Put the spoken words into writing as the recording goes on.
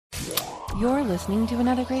You're listening to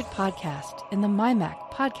another great podcast in the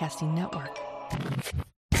MyMac Podcasting Network.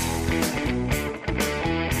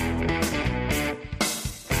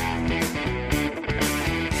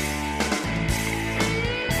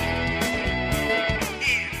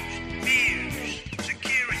 News,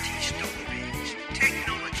 security stories,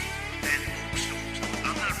 technology, and all sorts of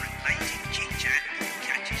other related chit-chat that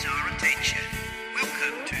catches our attention.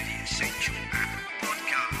 Welcome to the Essential Apple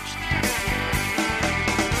Podcast.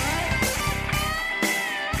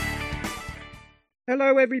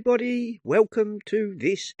 Hello everybody, welcome to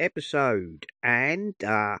this episode, and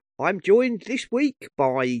I'm joined this week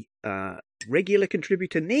by regular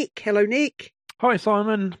contributor Nick. Hello Nick. Hi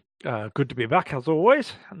Simon, good to be back as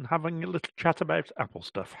always and having a little chat about Apple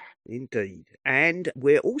stuff. Indeed. And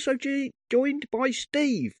we're also joined by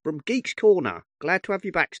Steve from Geeks Corner. Glad to have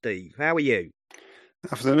you back, Steve. How are you?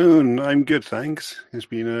 Afternoon, I'm good, thanks. It's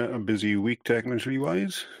been a busy week technically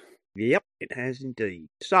wise. Yep, it has indeed.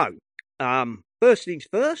 So, first things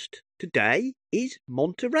first, today is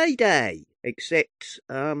Monterey Day, except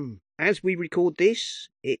as we record this,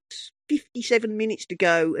 it's 57 minutes to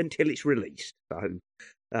go until it's released. So,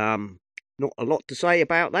 not a lot to say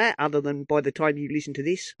about that, other than by the time you listen to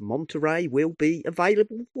this, Monterey will be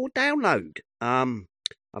available for download.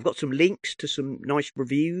 I've got some links to some nice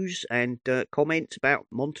reviews and comments about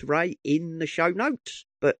Monterey in the show notes.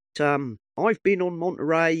 But I've been on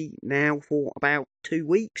Monterey now for about 2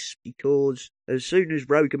 weeks because as soon as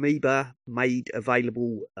Rogue Amoeba made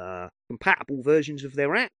available compatible versions of their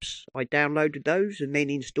apps, I downloaded those and then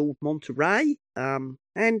installed Monterey. And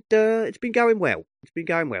it's been going well.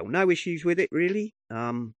 No issues with it, really.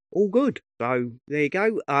 All good. So there you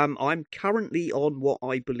go. I'm currently on what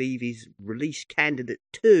I believe is release candidate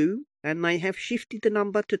 2, and they have shifted the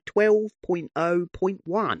number to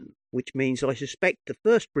 12.0.1, which means I suspect the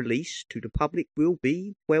first release to the public will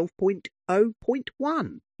be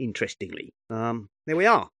 12.0.1, interestingly. There we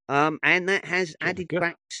are. And that has added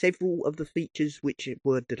back several of the features which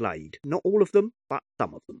were delayed. Not all of them, but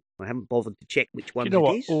some of them. I haven't bothered to check which ones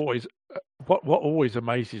it is. What always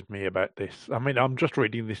amazes me about this, I mean, I'm just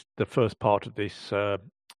reading the first part of this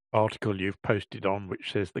article you've posted on,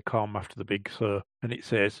 which says the calm after the Big Sur, and it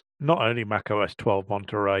says not only macOS 12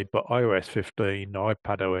 Monterey, but iOS 15,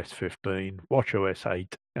 iPadOS 15, watchOS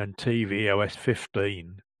 8, and tvOS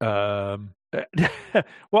 15.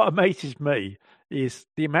 What amazes me is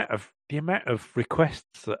the amount of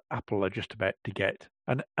requests that Apple are just about to get,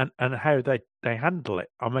 and how they handle it.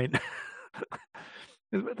 I mean,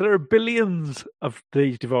 there are billions of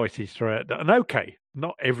these devices throughout, and okay,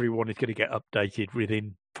 not everyone is going to get updated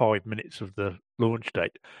within 5 minutes of the launch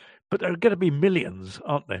date, but there are going to be millions,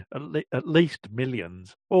 aren't there? At least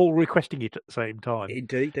millions, all requesting it at the same time.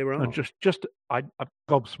 Indeed, there are. And I'm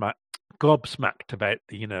gobsmacked about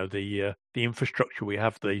the infrastructure we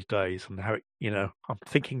have these days, and how I'm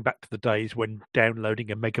thinking back to the days when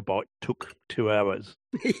downloading a megabyte took 2 hours.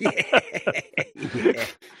 Yeah.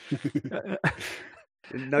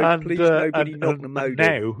 Please, nobody knock the modem.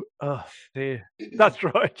 Now, oh dear. That's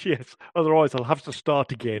right, yes. Otherwise, I'll have to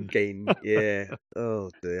start again. Yeah.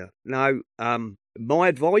 Oh, dear. No, my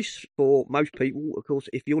advice for most people, of course,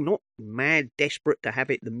 if you're not mad desperate to have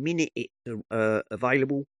it the minute it's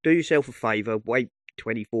available, do yourself a favour, wait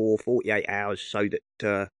 24, 48 hours so that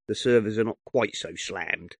the servers are not quite so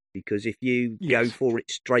slammed. Because if you go for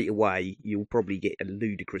it straight away, you'll probably get a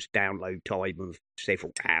ludicrous download time of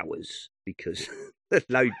several hours, because the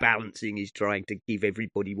load balancing is trying to give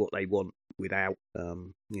everybody what they want without,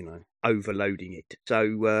 overloading it.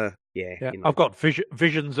 So, I've got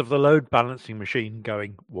visions of the load balancing machine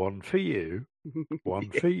going, one for you, one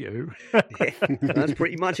for you. Yeah, that's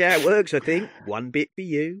pretty much how it works, I think. One bit for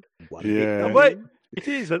you, one bit for you. It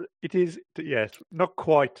is, yes, not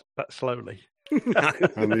quite that slowly.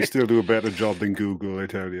 And they still do a better job than Google, I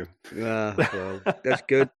tell you. Well, that's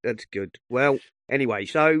good. Well, anyway,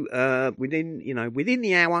 so within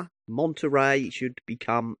the hour, Monterey should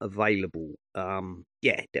become available.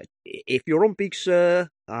 If you're on Big Sur,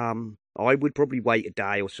 I would probably wait a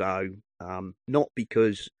day or so. Not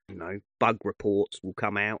because, bug reports will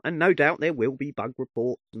come out, and no doubt there will be bug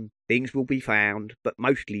reports and things will be found, but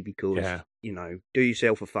mostly because, do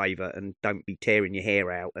yourself a favour and don't be tearing your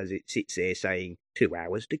hair out as it sits there saying 2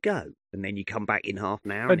 hours to go. And then you come back in half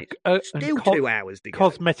an hour and it's still 2 hours to go.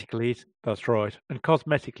 Cosmetically, that's right. And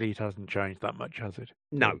cosmetically, it hasn't changed that much, has it?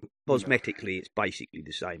 No, cosmetically, it's basically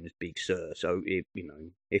the same as Big Sur. So,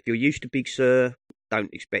 if you're used to Big Sur,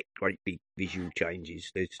 don't expect great big visual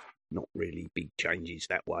changes. There's not really big changes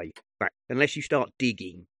that way. In fact, unless you start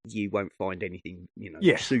digging, you won't find anything,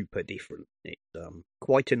 Yes. super different. It's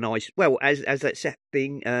quite a nice, well, as that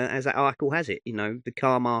thing, as that article has it, the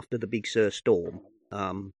calm after the Big Sur storm.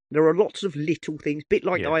 There are lots of little things, bit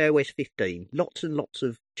like Yeah. iOS 15, lots and lots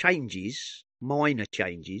of changes, minor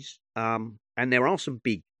changes, and there are some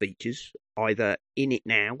big features either in it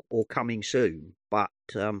now or coming soon. But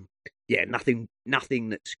yeah, nothing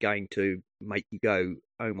that's going to make you go,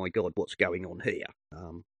 oh my God, what's going on here?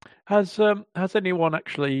 Has anyone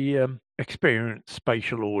actually experienced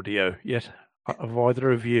spatial audio yet? Of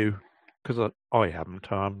either of you? Because I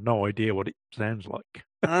haven't. I have no idea what it sounds like.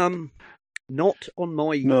 Not on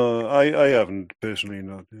my. No, I haven't personally.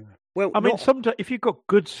 Not. Yeah. Well, I mean, not. sometimes if you've got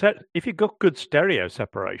good stereo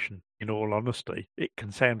separation, in all honesty, it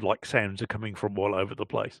can sound like sounds are coming from all over the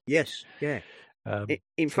place. Yes, yeah.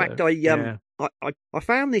 In So, fact, yeah. I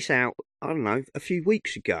found this out, I don't know, a few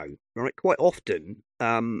weeks ago. Right, quite often,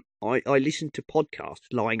 I listen to podcasts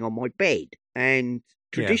lying on my bed, and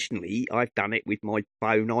traditionally I've done it with my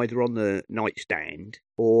phone either on the nightstand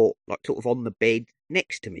or like sort of on the bed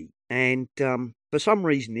next to me. And for some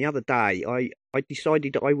reason, the other day, I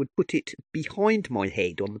decided I would put it behind my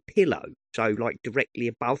head on the pillow, so like directly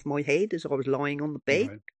above my head as I was lying on the bed.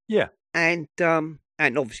 Right. Yeah. And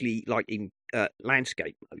obviously like in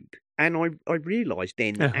landscape mode. And I realised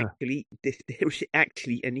then that actually there is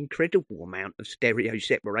actually an incredible amount of stereo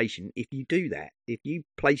separation if you do that. If you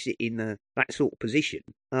place it in that sort of position,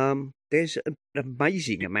 there's an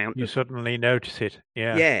amazing amount. You suddenly notice it.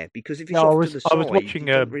 Yeah. Yeah, because if it's off to the side, watching,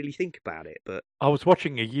 you don't really think about it. But I was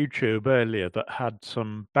watching a YouTube earlier that had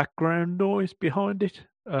some background noise behind it.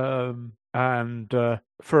 And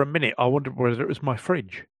for a minute, I wondered whether it was my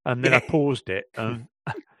fridge, and then I paused it, and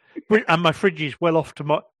my fridge is well off to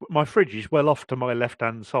my left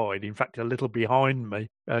hand side. In fact, a little behind me,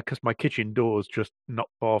 because my kitchen door's just not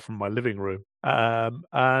far from my living room.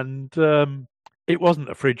 It wasn't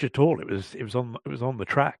a fridge at all. It was on the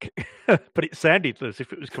track, but it sounded as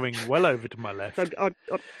if it was coming well over to my left. So I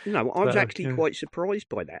was actually quite surprised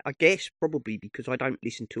by that. I guess probably because I don't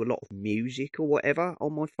listen to a lot of music or whatever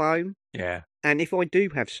on my phone. Yeah. And if I do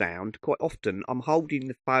have sound, quite often I'm holding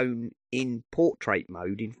the phone in portrait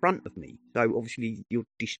mode in front of me. So obviously you're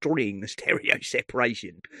destroying the stereo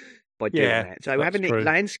separation by doing that. So having it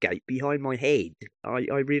landscape behind my head, I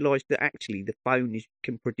realised that actually the phone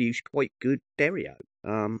can produce quite good stereo,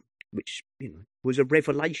 which was a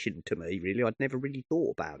revelation to me. Really, I'd never really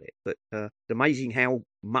thought about it, but it's amazing how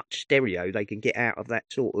much stereo they can get out of that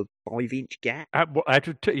sort of 5-inch gap. Out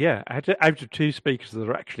of two speakers that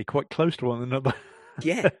are actually quite close to one another.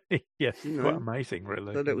 Yeah. Yes. Quite amazing,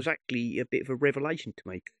 really. So that was actually a bit of a revelation to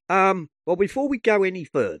me. Well, before we go any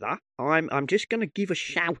further, I'm just going to give a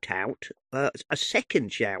shout out, a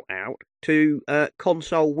second shout out to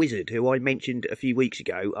Console Wizard, who I mentioned a few weeks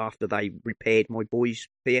ago after they repaired my boy's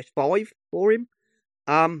PS5 for him.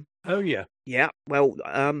 Oh yeah. Yeah. Well,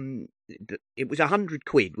 it was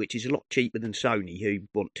 £100, which is a lot cheaper than Sony, who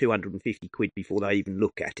want £250 before they even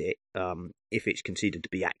look at it, if it's considered to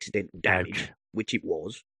be accidental damage, which it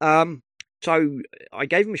was. So I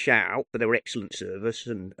gave them a shout out for their excellent service,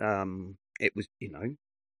 and it was,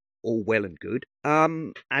 all well and good.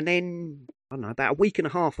 And then, I don't know, about a week and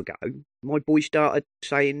a half ago, my boy started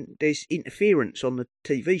saying there's interference on the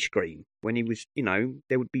TV screen. When he was,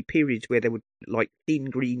 there would be periods where there would, like, thin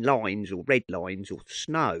green lines or red lines or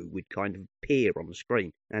snow would kind of appear on the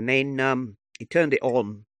screen. And then he turned it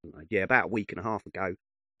on, about a week and a half ago,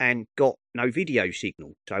 and got no video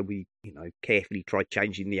signal. So we, carefully tried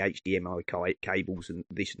changing the HDMI cables and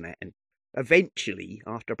this and that. And eventually,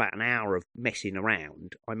 after about an hour of messing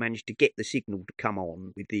around, I managed to get the signal to come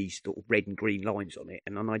on with these sort of red and green lines on it.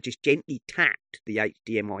 And then I just gently tapped the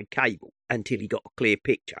HDMI cable until he got a clear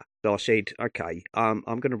picture. So I said, okay, I'm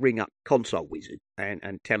going to ring up Console Wizard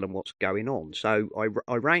and tell them what's going on. So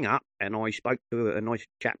I rang up and I spoke to a nice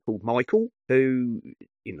chap called Michael, who,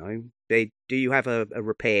 said, do you have a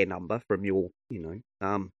repair number from your,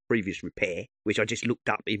 previous repair, which I just looked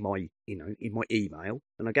up in my email,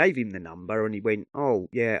 and I gave him the number, and he went, oh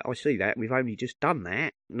yeah, I see that. We've only just done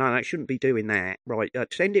that. No, that shouldn't be doing that. Right,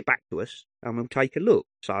 send it back to us, and we'll take a look.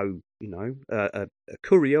 So, a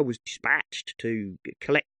courier was dispatched to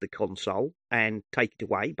collect the console and take it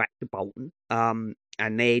away back to Bolton.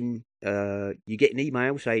 And then you get an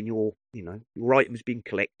email saying your item's been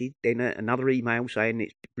collected. Then another email saying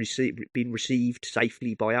it's been received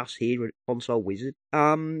safely by us here at Console Wizard.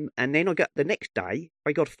 And then the next day,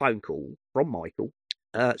 I got a phone call from Michael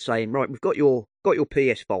saying, right, we've got your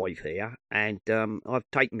PS5 here, and I've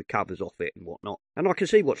taken the covers off it and whatnot, and I can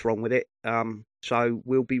see what's wrong with it. So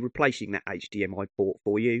we'll be replacing that HDMI port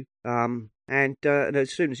for you. And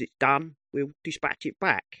as soon as it's done, we'll dispatch it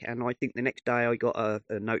back. And I think the next day I got a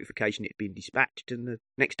notification it had been dispatched, and the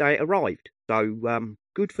next day it arrived. So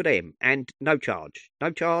good for them, and no charge.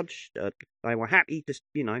 They were happy to,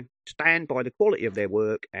 stand by the quality of their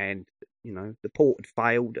work, and the port had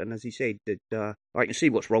failed, and as he said, that I can see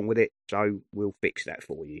what's wrong with it, so we'll fix that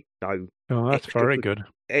for you. So that's very good.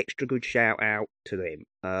 Extra good shout out to them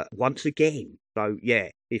once again. So yeah,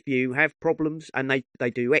 if you have problems, and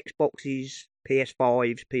they do Xboxes,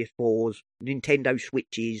 PS5s, PS4s, Nintendo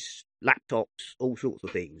Switches, laptops, all sorts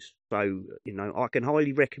of things. So, I can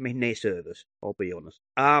highly recommend their service, I'll be honest.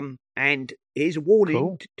 And here's a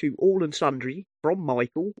warning to all and sundry from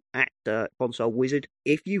Michael at Console Wizard.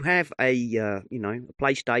 If you have a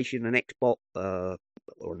PlayStation, an Xbox,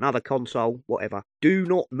 or another console, whatever, do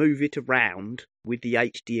not move it around with the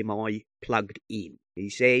HDMI plugged in. He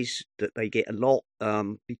says that they get a lot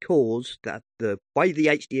because the way the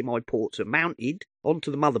HDMI ports are mounted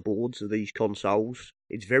onto the motherboards of these consoles,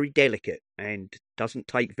 it's very delicate and doesn't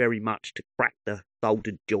take very much to crack the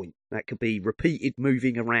soldered joint. That could be repeated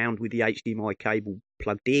moving around with the HDMI cable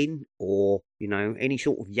plugged in, or, any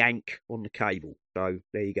sort of yank on the cable. So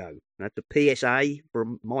there you go. That's a PSA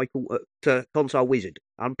from Michael to Console Wizard.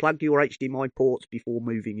 Unplug your HDMI ports before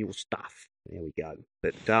moving your stuff. There we go.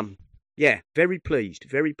 But yeah, very pleased.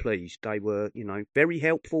 They were, very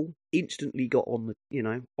helpful. Instantly got on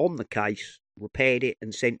the case, repaired it,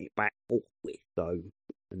 and sent it back forthwith. So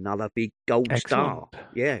another big gold star.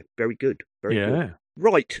 Yeah, very good. Very good.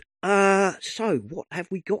 Right. So what have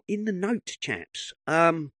we got in the notes, chaps?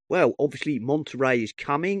 Well, obviously Monterey is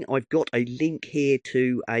coming. I've got a link here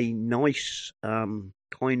to a nice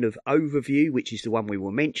kind of overview, which is the one we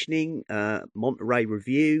were mentioning, Monterey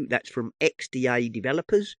review. That's from XDA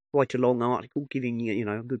developers. Quite a long article giving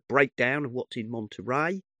a good breakdown of what's in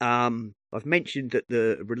Monterey. I've mentioned that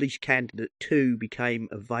the release candidate 2 became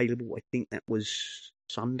available. I think that was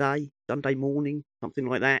Sunday morning, something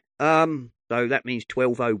like that. So that means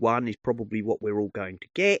 12:01 is probably what we're all going to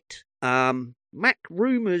get. Mac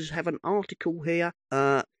Rumors have an article here.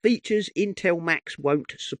 Features Intel Macs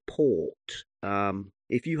won't support.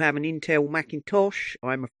 If you have an Intel Macintosh,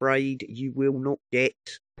 I'm afraid you will not get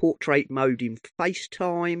portrait mode in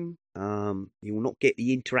FaceTime. You will not get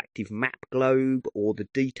the interactive map globe or the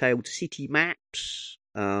detailed city maps.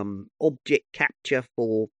 Object capture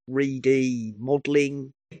for 3D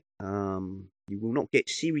modeling. You will not get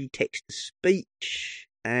Siri text-to-speech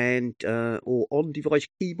and or on-device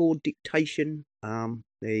keyboard dictation. There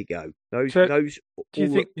you go. Do you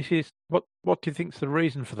think this is what do you think's the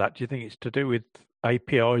reason for that? Do you think it's to do with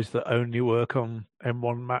APIs that only work on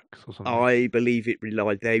M1 Macs or something? I believe it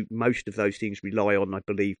most of those things rely on, I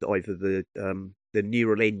believe, either the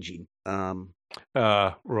neural engine, right,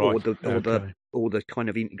 or the kind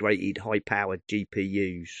of integrated high-powered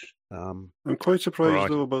GPUs. I'm quite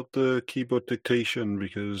surprised though about the keyboard dictation,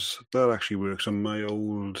 because that actually works on my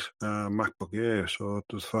old MacBook Air. So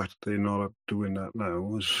the fact that they're not doing that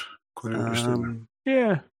now is quite interesting.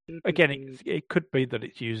 Yeah. Again, it could be that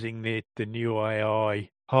it's using the new AI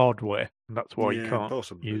hardware, and that's why you can't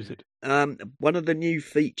use it. One of the new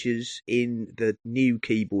features in the new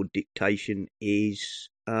keyboard dictation is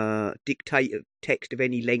dictate text of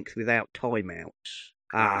any length without timeouts.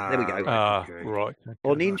 There we go. Right. Okay.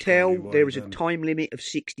 On Intel, there is a time limit of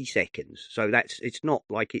 60 seconds. So it's not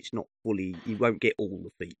fully, you won't get all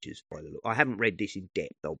the features by the look. I haven't read this in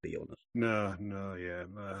depth, I'll be honest. No,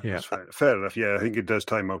 that's fair enough. Yeah, I think it does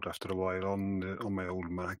time out after a while on my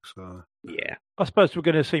old Mac. So yeah, I suppose we're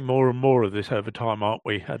going to see more and more of this over time, aren't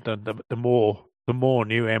we? The more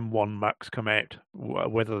new M1 Macs come out,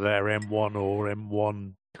 whether they're M1 or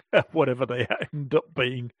M1, whatever they end up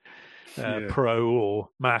being. Pro or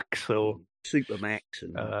Max or Super Max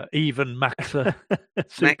and even Maxa,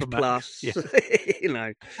 Max Plus. Yeah.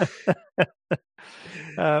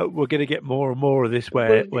 We're going to get more and more of this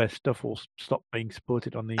where stuff will stop being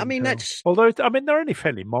supported on the Intel. Although they're only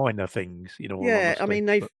fairly minor things, Yeah, I mean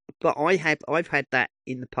I've had that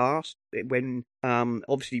in the past when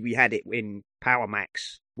obviously we had it when Power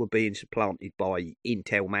Macs were being supplanted by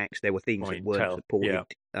Intel Macs. There were things that weren't supported.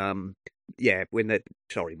 Yeah. When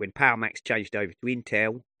Power Macs changed over to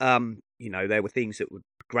Intel, there were things that would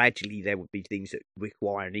gradually be things that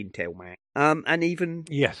require an Intel Mac. And even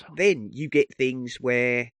then you get things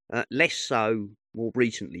where less so more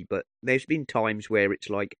recently, but there's been times where it's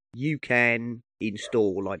like you can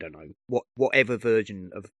install, I don't know, whatever version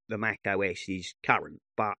of the Mac OS is current,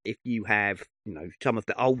 but if you have, some of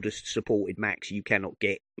the oldest supported Macs, you cannot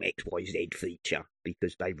get XYZ feature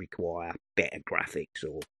because they require better graphics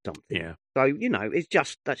or something. Yeah. So,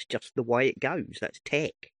 that's just the way it goes. That's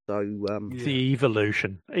tech. So the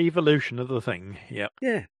evolution of the thing. Yeah.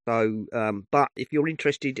 Yeah. So, but if you're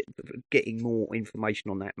interested in getting more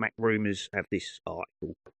information on that, Mac Rumors have this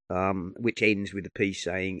article, which ends with a piece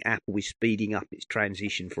saying Apple is speeding up its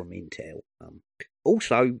transition from Intel.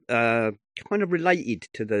 Also, kind of related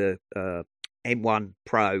to the M1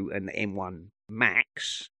 Pro and the M1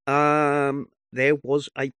 Max, there was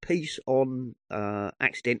a piece on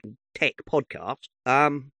Accidental Tech podcast,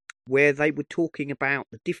 where they were talking about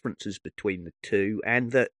the differences between the two,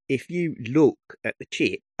 and that if you look at the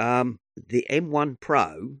chip, the M1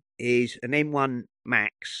 Pro is an M1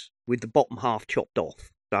 Max with the bottom half chopped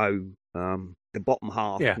off. So the bottom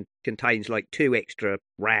half contains like 2 extra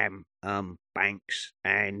RAM banks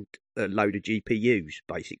and a load of GPUs,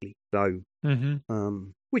 basically. So,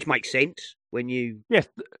 which makes sense when you... Yes,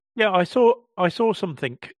 yeah, I saw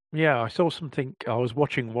something. Yeah, I saw something. I was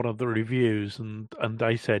watching one of the reviews, and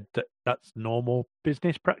they said that that's normal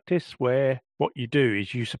business practice, where what you do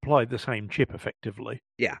is you supply the same chip effectively.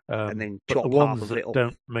 Yeah, and then but chop the half ones of that it off.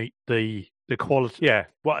 don't meet the quality. Yeah,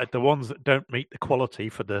 the ones that don't meet the quality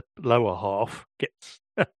for the lower half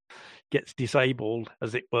gets disabled,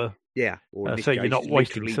 as it were. Yeah, or in this so you're case, not it's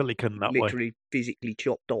wasting silicon that way. literally physically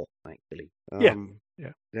chopped off, actually. Yeah.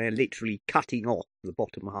 They're literally cutting off the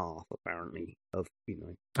bottom half, apparently, of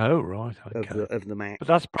Oh right, okay. of the Mac. But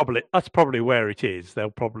that's probably where it is. They'll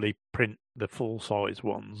probably print the full size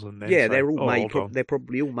ones, and then they're all made. hold on. They're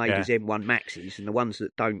probably all made as M1 Maxes, and the ones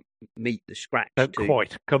that don't meet the scratch don't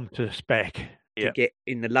quite come to spec. To get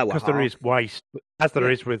in the lower half. Because there is waste, as there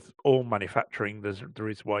is with all manufacturing. There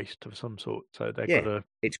is waste of some sort, so they've got to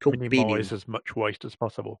it's called minimise binning. as much waste as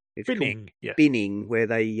possible. It's binning, yeah. Binning, where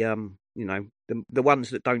they the ones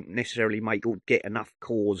that don't necessarily make or get enough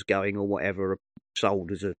cores going or whatever are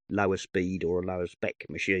sold as a lower speed or a lower spec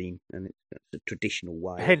machine, and it's a traditional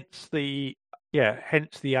way. Hence the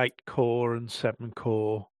 8-core and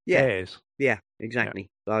 7-core pairs. Yeah, exactly.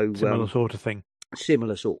 So similar sort of thing.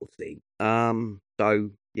 Similar sort of thing. So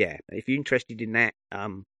yeah, if you're interested in that,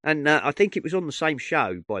 and I think it was on the same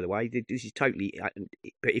show, by the way. This is totally.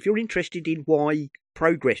 But if you're interested in why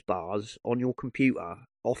progress bars on your computer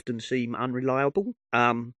often seem unreliable,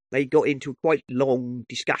 they got into a quite long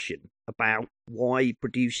discussion about why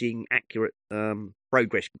producing accurate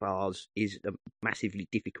progress bars is a massively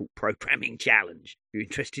difficult programming challenge. If you're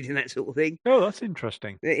interested in that sort of thing. Oh, that's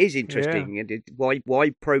interesting. It is interesting, and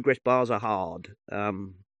why progress bars are hard.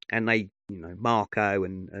 And they, Marco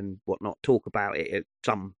and whatnot talk about it at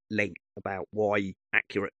some length about why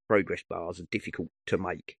accurate progress bars are difficult to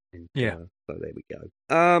make. And, so there we go.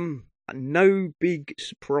 No big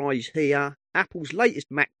surprise here. Apple's latest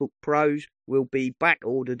MacBook Pros will be back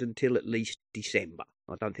ordered until at least December.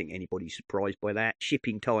 I don't think anybody's surprised by that.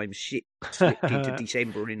 Shipping times slipped into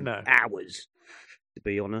December in hours, to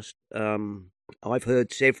be honest. I've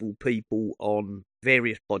heard several people on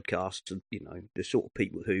various podcasts, the sort of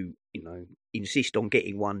people who, insist on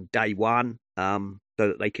getting one day one, so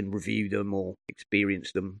that they can review them or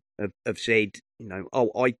experience them, have said,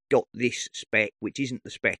 I got this spec, which isn't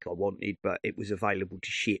the spec I wanted, but it was available to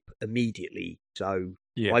ship immediately. So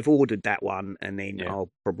I've ordered that one, and then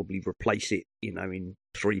I'll probably replace it, in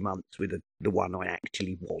 3 months with the one I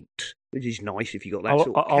actually want, which is nice if you got that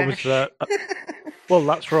sort of cash. Well,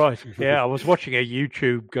 that's right. Yeah, I was watching a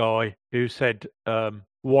YouTube guy who said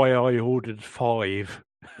why I ordered 5.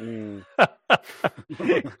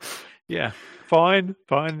 Yeah, fine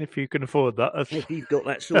if you can afford that. If you've got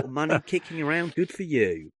that sort of money kicking around, good for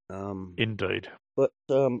you. Indeed. But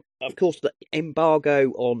of course, the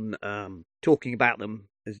embargo on talking about them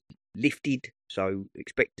has lifted, so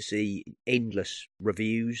expect to see endless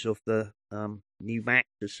reviews of the new Mac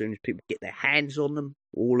as soon as people get their hands on them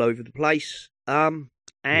all over the place.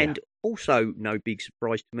 And also, no big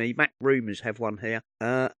surprise to me, Mac Rumors have one here.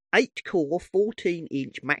 8-core,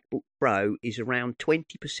 14-inch MacBook Pro is around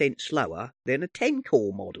 20% slower than a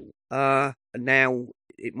 10-core model. Now,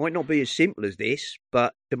 it might not be as simple as this,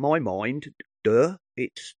 but to my mind,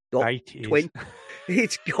 it's got 20.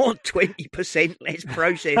 It's got 20% less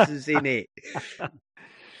processors in it.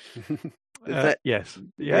 Yes.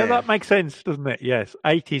 That makes sense, doesn't it? Yes.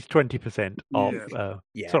 8 is 20% of...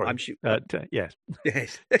 sorry. I'm sure. Yes.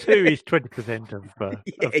 Yes. 2 is 20% of 10.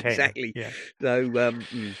 Exactly. Yeah. So,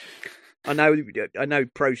 I know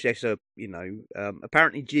processor,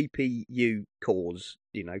 apparently GPU cores,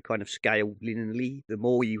 kind of scale linearly. The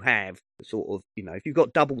more you have, the sort of, if you've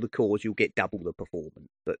got double the cores, you'll get double the performance.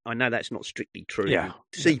 But I know that's not strictly true Yeah.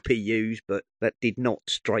 with CPUs, but that did not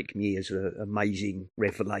strike me as an amazing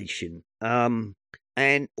revelation.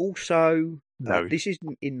 And also, No. this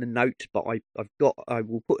isn't in the notes, but I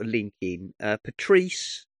will put a link in.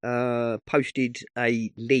 Patrice posted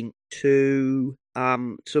a link to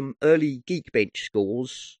some early Geekbench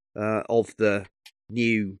scores of the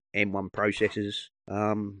new M1 processors,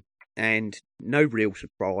 and no real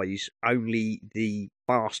surprise, only the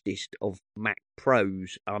fastest of Mac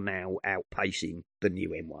Pros are now outpacing the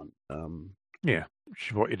new M1. Yeah, which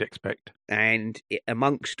is what you'd expect. And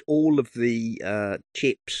amongst all of the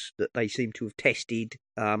chips that they seem to have tested,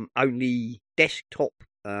 only desktop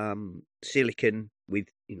silicon with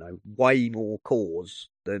way more cores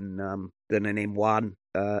than an M1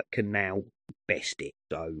 can now best it.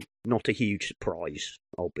 So not a huge surprise,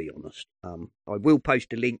 I'll be honest. I will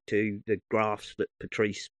post a link to the graphs that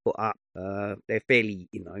Patrice put up. They're fairly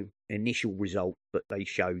initial results, but they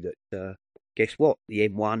show that guess what, the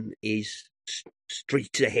M1 is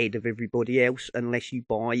streets ahead of everybody else, unless you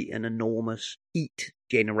buy an enormous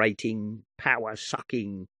heat-generating,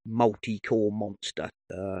 power-sucking, multi-core monster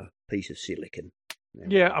piece of silicon.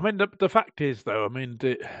 Yeah, I mean, the fact is, though,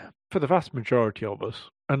 for the vast majority of us,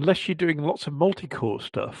 unless you're doing lots of multi-core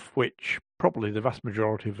stuff, which probably the vast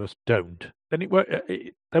majority of us don't, then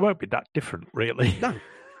they won't be that different, really. No.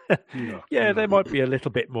 Yeah, they might be a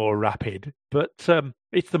little bit more rapid, but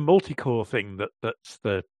it's the multi-core thing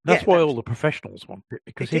that's why all the professionals want it.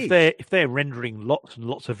 Because if they're rendering lots and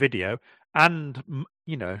lots of video, and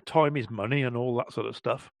time is money and all that sort of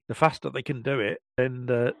stuff, the faster they can do it, then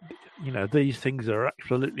these things are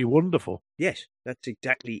absolutely wonderful. Yes, that's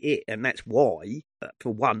exactly it, and that's why,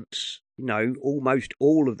 for once, almost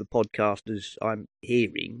all of the podcasters I'm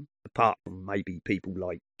hearing, apart from maybe people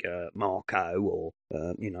like Marco or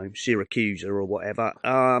Syracuse or whatever,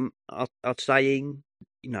 are saying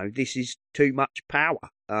this is too much power.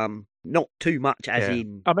 Not too much as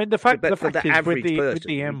in. I mean, the fact for the is average with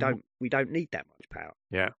person, we don't need that much power.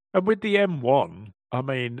 Yeah, and with the M1, I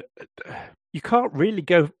mean, you can't really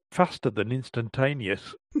go faster than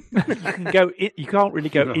instantaneous. You can't really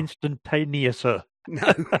go instantaneouser.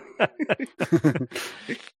 No.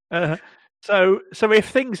 So if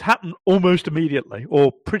things happen almost immediately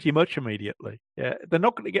or pretty much immediately, they're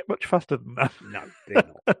not going to get much faster than that. No, they're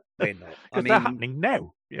not. They're not. Because they're happening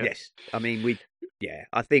now. Yeah. Yes. I mean,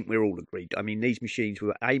 I think we're all agreed. I mean, these machines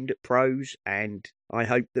were aimed at pros, and I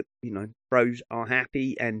hope that, pros are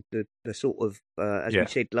happy, and the sort of, as we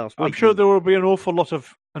said last week. I'm sure there will be an awful lot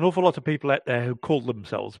of people out there who call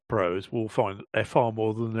themselves pros will find that they're far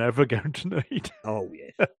more than they're ever going to need. Oh,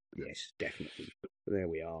 yes. Yes, definitely. There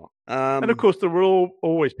we are. And of course, there will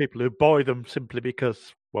always people who buy them simply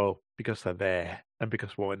because they're there, and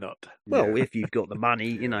because why not? Well, if you've got the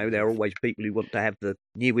money, there are always people who want to have the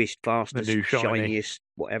newest, fastest, the new shiniest,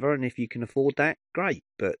 whatever, and if you can afford that, great.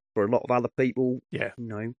 But for a lot of other people,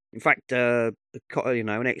 in fact, an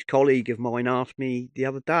ex-colleague of mine asked me the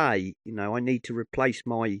other day, I need to replace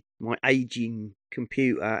my aging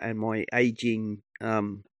computer and my aging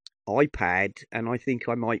iPad, and I think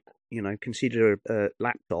I might, consider a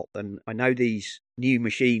laptop. And I know these new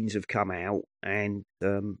machines have come out, and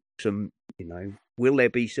some, will there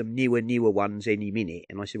be some newer ones any minute?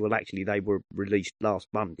 And I said, well, actually, they were released last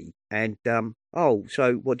Monday. And so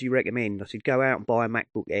what do you recommend? I said, go out and buy a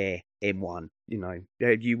MacBook Air M1.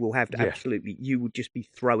 You will have to absolutely. You would just be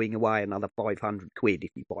throwing away another £500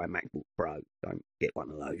 if you buy a MacBook Pro. Don't get one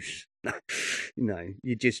of those.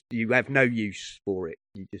 You have no use for it.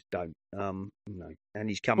 You just don't. And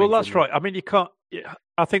he's coming. Well, that's right. I mean, you can't.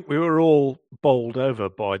 I think we were all bowled over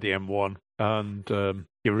by the M1 and the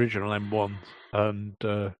original M1, and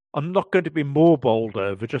I'm not going to be more bowled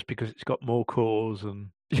over just because it's got more cores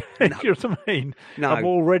and. You know what I mean? No. I'm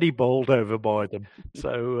already bowled over by them.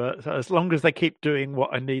 So as long as they keep doing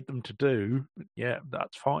what I need them to do,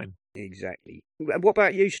 that's fine. Exactly. What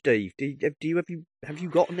about you, Steve? Have you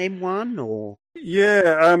got an M1 or?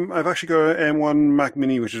 Yeah, I've actually got an M1 Mac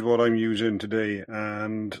Mini, which is what I'm using today,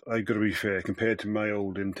 and I've got to be fair, compared to my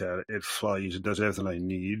old Intel, it flies, it does everything I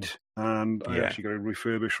need, and I actually got it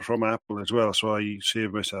refurbished from Apple as well, so I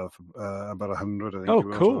saved myself about 100, I think it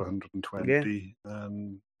was, cool. 120,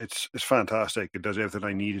 and it's fantastic. It does everything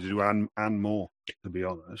I needed to do and more, to be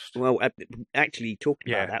honest. Well, actually,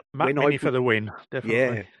 talking about that, Mac Mini for the win, definitely.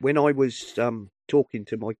 Yeah, when I was talking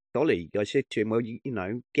to my colleague, I said to him, well,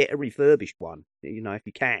 get a refurbished one. if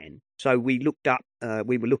you can. So we looked up.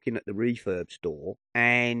 We were looking at the refurb store,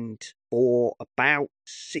 and for about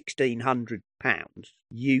 £1,600,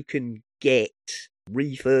 you can get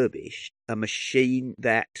refurbished a machine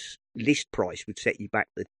that list price would set you back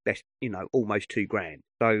the best, almost £2,000.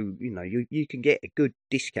 So you can get a good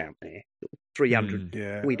discount there,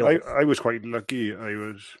 300 quid off. I was quite lucky.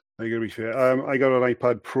 I gotta be fair. I got an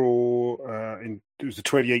iPad Pro. It was the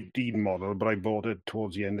 2018 model, but I bought it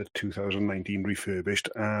towards the end of 2019, refurbished,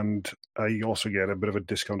 and I also get a bit of a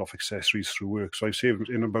discount off accessories through work. So I saved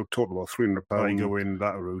in about £300. I go in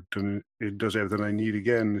that route, and it does everything I need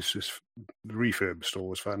again. It's just the refurb store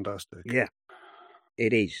was fantastic. Yeah,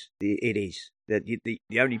 it is. It is.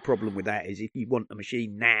 The only problem with that is if you want a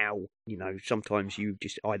machine now, sometimes you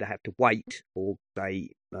just either have to wait or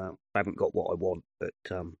they haven't got what I want. But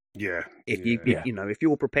if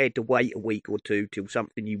you're prepared to wait a week or two till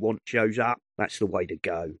something you want shows up, that's the way to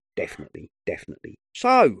go. Definitely.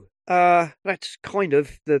 So that's kind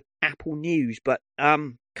of the Apple news, but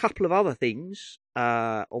couple of other things.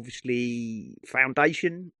 Obviously,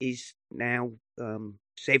 Foundation is now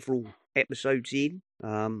several episodes in.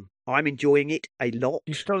 I'm enjoying it a lot.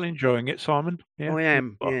 You're still enjoying it, Simon? Yeah, I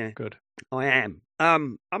am. Oh, yeah, good. I am. I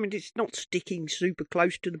mean, it's not sticking super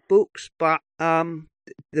close to the books, but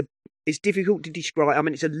it's difficult to describe. I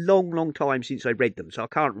mean, it's a long time since I read them, so I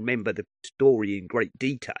can't remember the story in great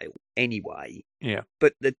detail anyway. Yeah.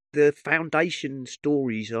 But the Foundation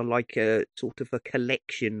stories are like a sort of a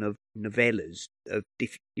collection of novellas of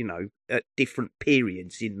at different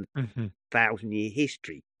periods in 1,000-year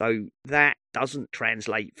history. So that doesn't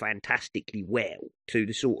translate fantastically well to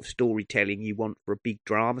the sort of storytelling you want for a big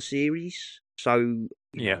drama series. So,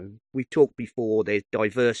 you know, we've talked before, there's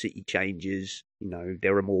diversity changes,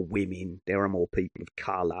 there are more women, there are more people of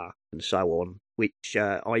colour and so on, which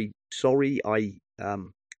I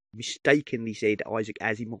mistakenly said Isaac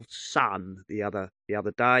Asimov's son the other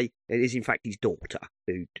day. It is in fact his daughter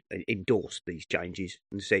who endorsed these changes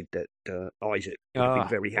and said that Isaac would have been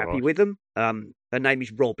very happy with them. Her name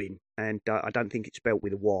is Robin, and I don't think it's spelt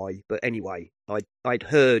with a Y. But anyway, I'd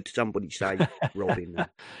heard somebody say Robin.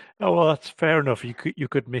 Oh well, that's fair enough. You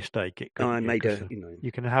could mistake it. I made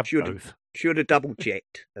you can have both. Should have double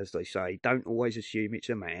checked, as they say. Don't always assume it's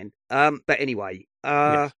a man. But anyway,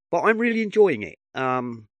 but I'm really enjoying it.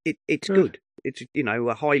 It's good. It's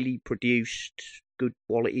a highly produced, good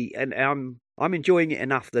quality, and I'm enjoying it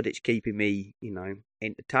enough that it's keeping me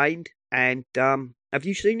entertained. And have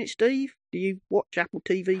you seen it, Steve? Do you watch Apple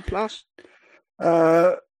TV Plus?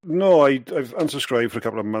 No, I've unsubscribed for a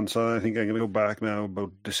couple of months. I think I'm going to go back now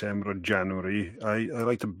about December or January. I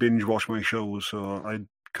like to binge watch my shows, so I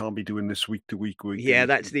can't be doing this week to week. Yeah,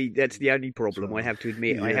 that's the only problem. So, I have to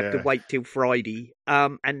admit, I have to wait till Friday.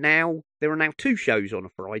 And now there are now 2 shows on a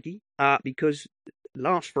Friday. Because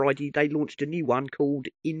last Friday they launched a new one called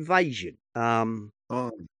Invasion.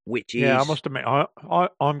 Which is I must admit,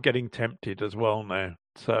 I'm getting tempted as well now.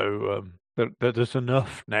 So there's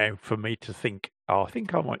enough now for me to think. I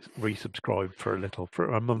think I might resubscribe for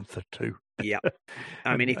a month or 2. Yeah,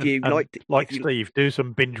 I mean, if Steve, do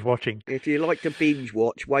some binge watching. If you like to binge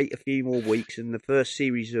watch, wait a few more weeks, and the first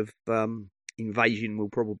series of Invasion will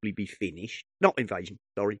probably be finished. Not Invasion,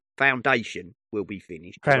 sorry, Foundation will be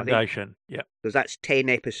finished. Foundation, yeah, because that's 10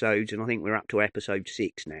 episodes, and I think we're up to episode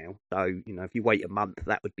 6 now. So if you wait a month,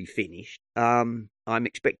 that would be finished. I'm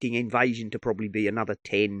expecting Invasion to probably be another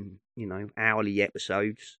 10, hourly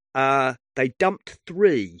episodes. They dumped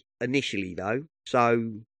 3 initially though,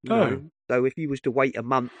 so so if you was to wait a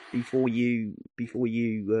month before you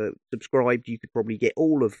subscribed, you could probably get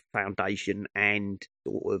all of Foundation and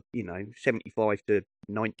sort of 75 to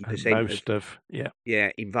 90% most of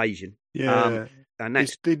Invasion. Yeah, and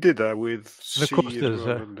they did that with C of course as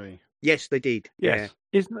well, didn't they? Yes, they did. Yes,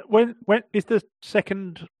 when is the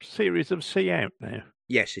second series of C out now?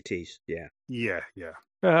 Yes, it is. Yeah.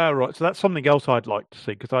 Right, so that's something else I'd like to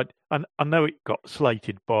see, because I know it got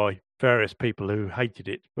slated by various people who hated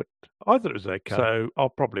it, but I thought it was okay. So I'll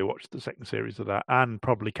probably watch the second series of that and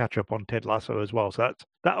probably catch up on Ted Lasso as well. So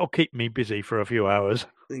that'll keep me busy for a few hours.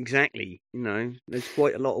 Exactly. There's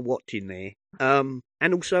quite a lot of watching there.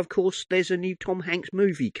 And also, of course, there's a new Tom Hanks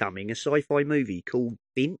movie coming, a sci-fi movie called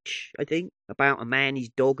Finch, I think, about a man, his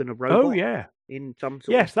dog, and a robot. Oh, yeah. In some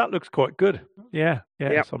sort that looks quite good. Yeah.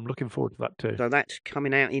 So I'm looking forward to that too. So that's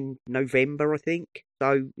coming out in November, I think.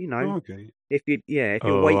 So okay. If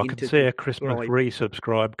you're waiting, I can see a Christmas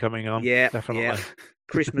resubscribe coming on. Yeah, definitely. Yeah.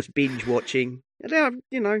 Christmas binge watching. I'm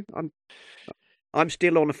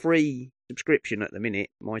still on a free subscription at the minute.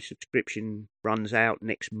 My subscription runs out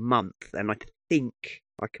next month, and I think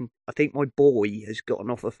I think my boy has got an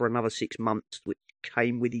offer for another 6 months, which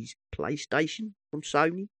came with his PlayStation from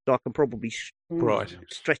Sony. So I can probably Right.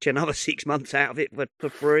 stretch another 6 months out of it for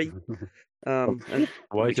free. In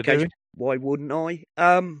which case, why wouldn't I?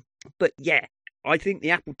 But yeah, I think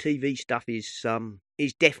the Apple TV stuff is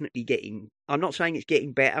definitely getting. I'm not saying it's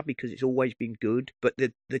getting better because it's always been good, but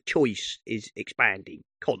the choice is expanding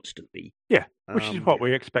constantly. Yeah, which is what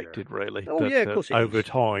we expected, really. Oh, yeah, of course it over is.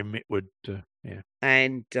 time it would. Yeah,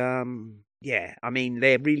 and yeah, I mean,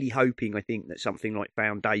 they're really hoping, I think, that something like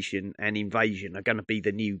Foundation and Invasion are going to be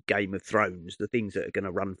the new Game of Thrones, the things that are going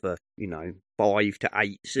to run for 5 to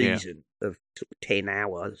 8 seasons of 10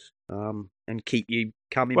 hours, and keep you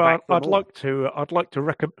coming back for more.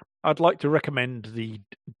 I'd like to recommend the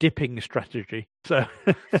dipping strategy. So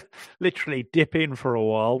literally dip in for a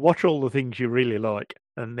while, watch all the things you really like,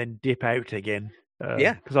 and then dip out again.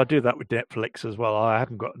 Because I do that with Netflix as well. I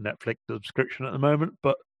haven't got a Netflix subscription at the moment,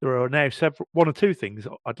 but there are now one or two things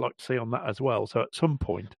I'd like to see on that as well. So at some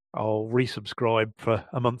point, I'll resubscribe for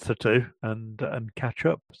a month or two and catch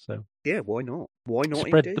up. So yeah, why not? Why not?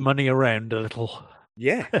 Spread indeed? the money around a little.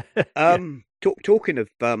 Yeah. Talking of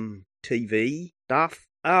TV stuff,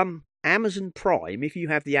 Amazon Prime. If you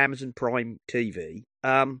have the Amazon Prime TV,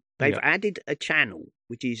 they've added a channel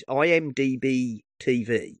which is IMDb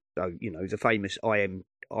TV. So the famous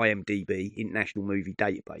IMDb International Movie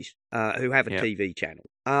Database, who have a TV channel.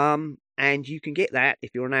 And you can get that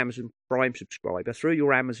if you're an Amazon Prime subscriber through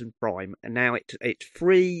your Amazon Prime, and now it's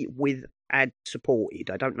free with ad supported.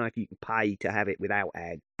 I don't know if you can pay to have it without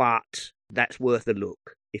ad, but that's worth a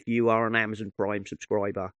look if you are an Amazon Prime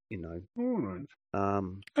subscriber. All right.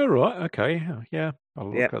 Oh right, okay, yeah,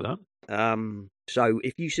 I'll look at that. So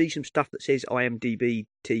if you see some stuff that says IMDb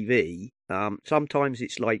TV, sometimes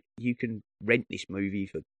it's like you can rent this movie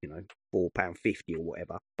for £4.50 or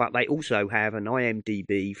whatever, but they also have an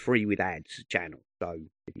IMDb free with ads channel. So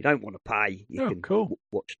if you don't want to pay, you can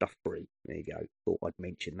watch stuff free. There you go. Thought I'd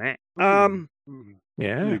mention that.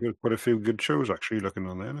 Yeah, you've got quite a few good shows actually looking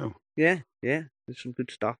on there now. Yeah. There's some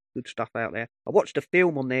good stuff out there. I watched a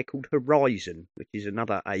film on there called Horizon, which is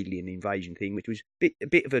another alien invasion thing, which was a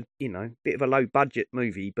bit of a low budget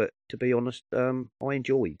movie, but to be honest, I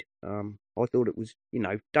enjoyed. I thought it was,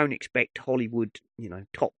 don't expect Hollywood,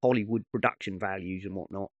 top Hollywood production values and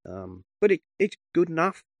whatnot. But it's good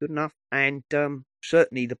enough, and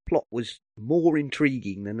certainly the plot was more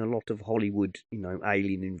intriguing than a lot of Hollywood,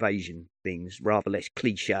 alien invasion things, rather less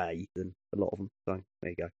cliche than a lot of them. So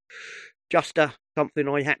there you go. Just something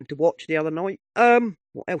I happened to watch the other night.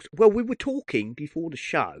 What else? Well, we were talking before the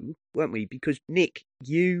show, weren't we? Because Nick,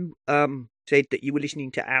 you said that you were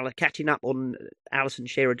listening to catching up on Alison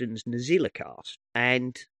Sheridan's Nazilla cast,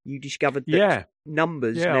 and you discovered that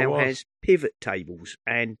Numbers now has pivot tables,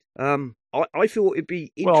 and I thought it'd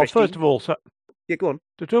be interesting. Well, first of all, go on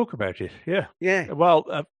to talk about it. Yeah.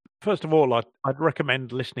 Well, first of all, I'd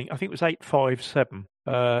recommend listening. I think it was 857.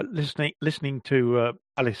 Listening to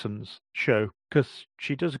Alison's show, because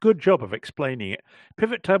she does a good job of explaining it.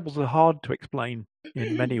 Pivot tables are hard to explain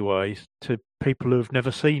in many ways to people who've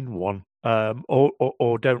never seen one,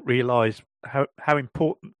 or don't realise how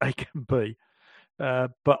important they can be.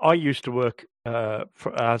 But I used to work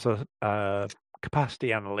as a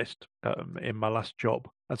capacity analyst in my last job,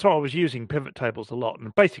 and so I was using pivot tables a lot.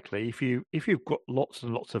 And basically, if you've got lots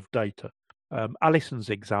and lots of data, Alison's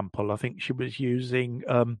example, I think she was using.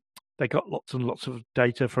 They got lots and lots of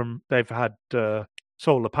data they've had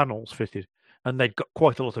solar panels fitted, and they've got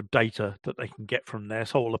quite a lot of data that they can get from their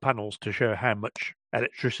solar panels to show how much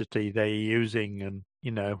electricity they're using, and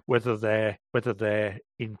whether they're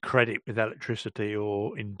in credit with electricity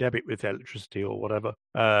or in debit with electricity or whatever.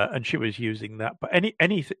 And she was using that. But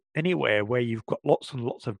anywhere where you've got lots and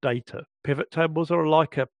lots of data, pivot tables are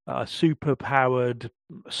like a super powered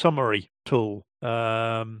summary tool.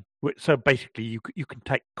 So basically, you can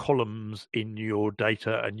take columns in your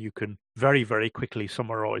data and you can very, very quickly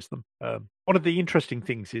summarize them. One of the interesting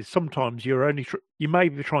things is sometimes you may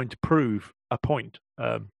be trying to prove a point.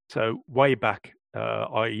 So way back,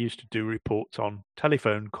 I used to do reports on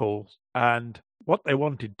telephone calls, and what they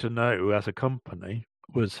wanted to know as a company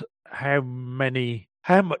was how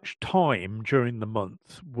much time during the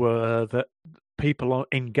month were that people are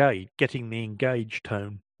engaged, getting the engaged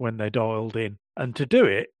tone when they dialed in. And to do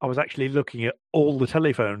it, I was actually looking at all the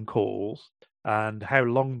telephone calls and how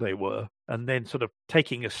long they were, and then sort of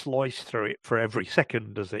taking a slice through it for every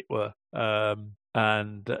second, as it were,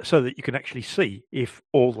 and so that you can actually see if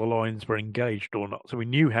all the lines were engaged or not. So we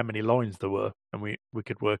knew how many lines there were, and we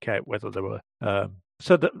could work out whether there were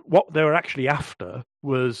So that what they were actually after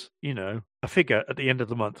was, a figure at the end of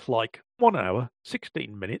the month like 1 hour,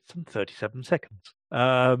 16 minutes, and 37 seconds.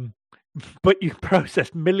 But you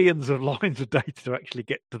process millions of lines of data to actually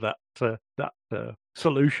get to that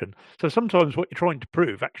solution. So sometimes what you're trying to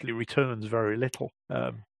prove actually returns very little.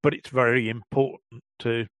 But it's very important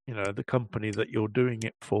to the company that you're doing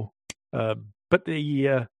it for. But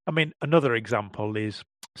another example is,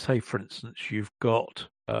 say, for instance, you've got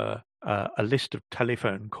a list of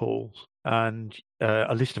telephone calls and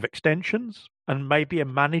a list of extensions and maybe a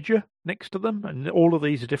manager next to them, and all of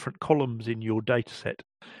these are different columns in your data set.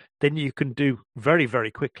 Then you can very,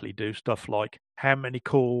 very quickly do stuff like, how many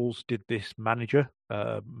calls did this manager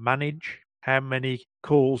manage? How many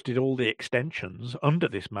calls did all the extensions under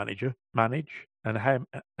this manager manage? And how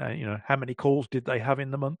many calls did they have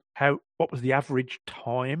in the month? What was the average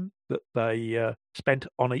time that they spent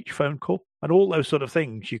on each phone call? And all those sort of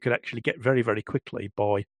things you could actually get very, very quickly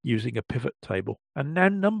by using a pivot table. And now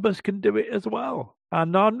Numbers can do it as well.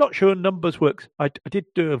 And I'm not sure Numbers works. I did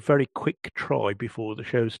do a very quick try before the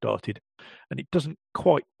show started, and it doesn't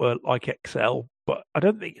quite work like Excel, but I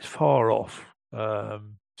don't think it's far off.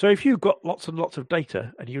 So if you've got lots and lots of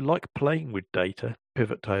data and you like playing with data,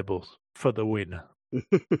 pivot tables for the win.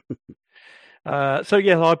 So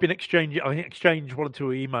yeah, I exchanged 1 or 2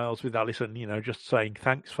 emails with Alison, just saying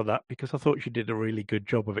thanks for that, because I thought she did a really good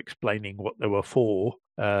job of explaining what they were for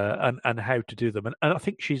and how to do them. And I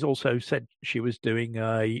think she's also said she was doing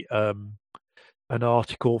an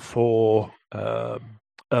article for the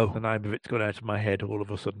name of it's gone out of my head all of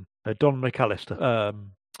a sudden. Don McAllister.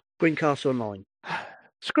 Screencasts Online.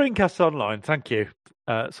 Screencasts Online, thank you,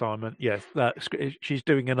 Simon. Yes, she's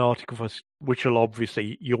doing an article for us, which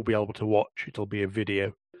you'll be able to watch. It'll be a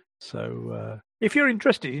video. So if you're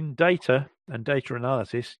interested in data and data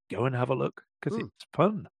analysis, go and have a look, because it's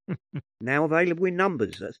fun. Now available in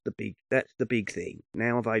Numbers. That's the big thing.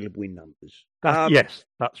 Now available in Numbers. Yes,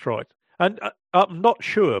 that's right. And I'm not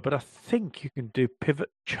sure, but I think you can do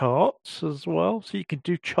pivot charts as well. So you can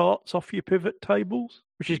do charts off your pivot tables,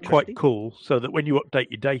 which is quite cool. So that when you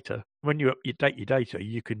update your data,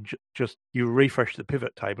 you can just refresh the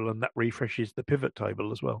pivot table, and that refreshes the pivot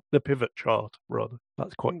table as well. The pivot chart, rather.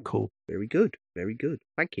 That's quite cool. Very good. Very good.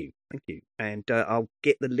 Thank you. And I'll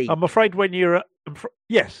get the link. I'm afraid when you're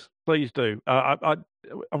yes, please do.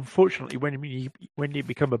 Unfortunately, when you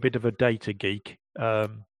become a bit of a data geek,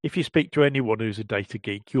 if you speak to anyone who's a data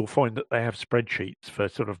geek, you'll find that they have spreadsheets for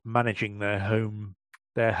sort of managing their home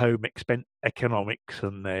expense economics,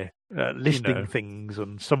 and their listing things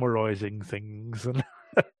and summarizing things, and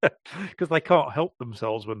because they can't help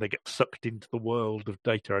themselves when they get sucked into the world of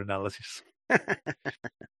data analysis.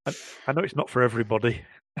 I know it's not for everybody.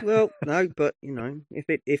 Well, no, but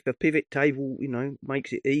if a pivot table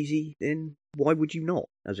makes it easy, then why would you not,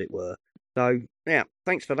 as it were? So yeah,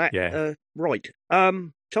 thanks for that. Yeah. Right.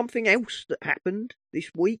 Something else that happened this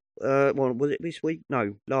week. Well, was it this week?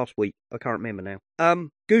 No, last week. I can't remember now.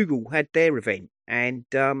 Google had their event, and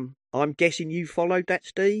I'm guessing you followed that,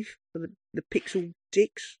 Steve, for the Pixel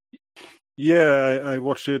 6. Yeah, I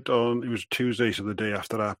watched it it was Tuesday, so the day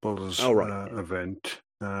after Apple's event.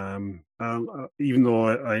 Even though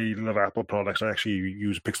I love Apple products, I actually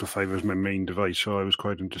use Pixel 5 as my main device, so I was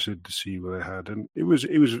quite interested to see what they had, and it was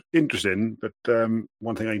interesting. But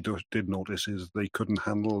one thing I did notice is they couldn't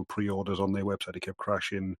handle pre-orders on their website; it kept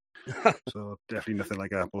crashing. So definitely nothing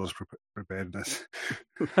like Apple's preparedness.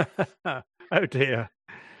 Oh dear,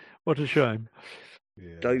 what a shame.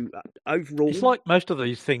 Yeah. So overall, it's like most of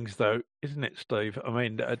these things, though, isn't it, Steve? I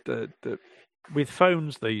mean, with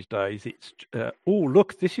phones these days, it's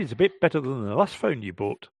look, this is a bit better than the last phone you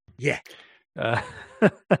bought. Yeah. Yeah,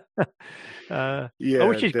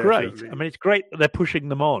 which is definitely great. I mean, it's great that they're pushing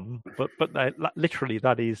them on, but they, literally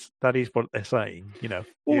that is what they're saying.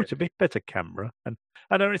 It's a bit better camera, and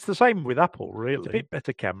I know it's the same with Apple. Really, it's a bit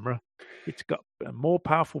better camera. It's got a more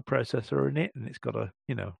powerful processor in it, and it's got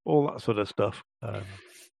all that sort of stuff.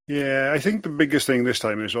 Yeah, I think the biggest thing this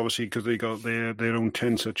time is obviously because they got their own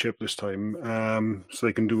tensor chip this time, so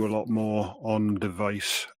they can do a lot more on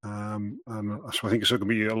device, and so I think it's going to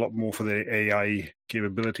be a lot more for their AI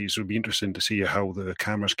capabilities. So it'll be interesting to see how the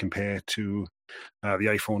cameras compare to the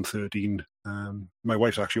iPhone 13. My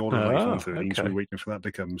wife's actually ordered an iPhone 13, so we're waiting for that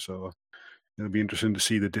to come. So it'll be interesting to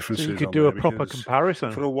see the differences. So you could do a proper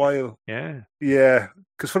comparison for a while. Yeah,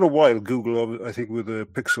 because for a while, Google, I think with the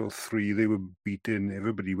Pixel 3, they were beating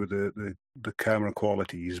everybody with the camera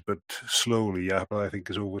qualities, but slowly Apple, I think,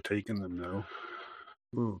 has overtaken them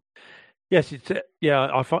now. Yes,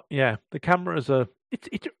 I find the cameras are.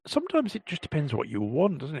 Sometimes it just depends what you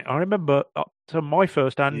want, doesn't it? I remember so my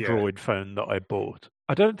first Android phone that I bought.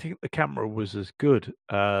 I don't think the camera was as good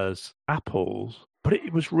as Apple's, but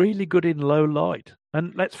it was really good in low light.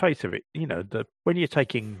 And let's face it, when you're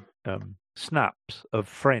taking snaps of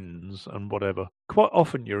friends and whatever, quite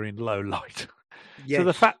often you're in low light. Yes. So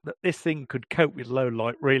the fact that this thing could cope with low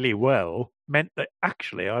light really well meant that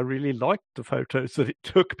actually I really liked the photos that it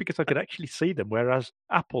took because I could actually see them, whereas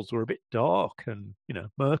Apple's were a bit dark and,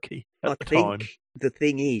 murky at the time. I think the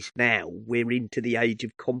thing is now we're into the age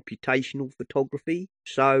of computational photography.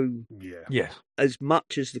 So yes, as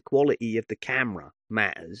much as the quality of the camera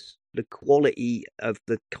matters, the quality of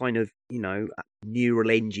the kind of, neural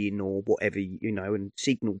engine or whatever, and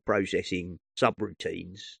signal processing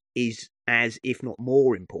subroutines is as, if not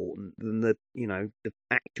more important than the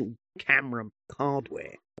actual camera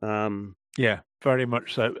hardware. Yeah, very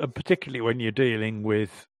much so. Particularly when you're dealing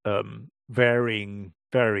with varying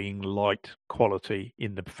light quality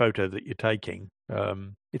in the photo that you're taking.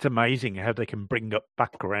 It's amazing how they can bring up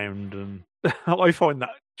background, and I find that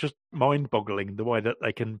just mind-boggling, the way that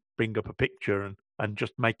they can bring up a picture and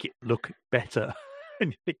just make it look better.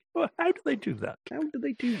 And you think, well, how do they do that? How do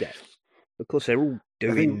they do that? Of course, they're all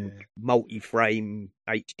doing multi-frame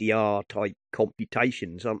HDR type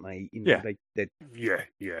computations, aren't they? They're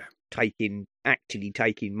actually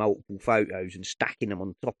taking multiple photos and stacking them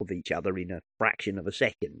on top of each other in a fraction of a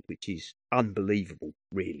second, which is unbelievable,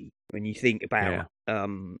 really. When you think about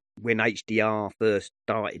when HDR first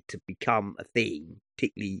started to become a thing,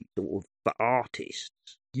 particularly sort of for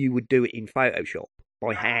artists, you would do it in Photoshop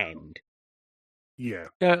by hand. Yeah,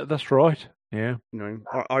 that's right. Yeah,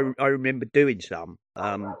 I remember doing some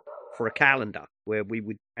for a calendar where we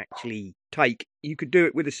would actually take. You could do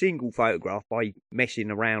it with a single photograph by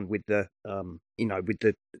messing around with the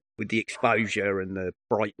with the exposure and the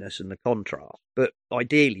brightness and the contrast. But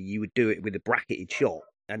ideally, you would do it with a bracketed shot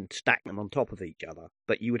and stack them on top of each other.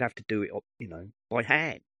 But you would have to do it, by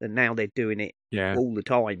hand. And now they're doing it all the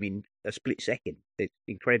time in a split second. It's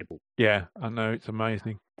incredible. Yeah, I know, it's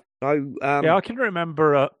amazing. So I can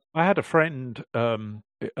remember. I had a friend, an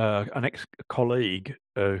ex-colleague,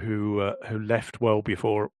 who left well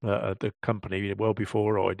before the company, well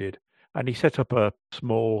before I did, and he set up a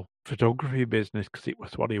small photography business because it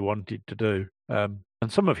was what he wanted to do. And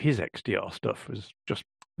some of his XDR stuff was just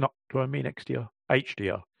not. Do I mean XDR?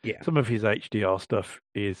 HDR. Yeah. Some of his HDR stuff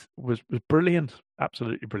was brilliant,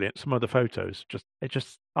 absolutely brilliant. Some of the photos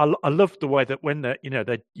I love the way that when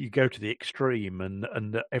you go to the extreme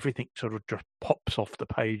and everything sort of just pops off the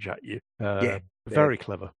page at you. Very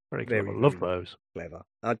clever, very clever. Love those. Clever.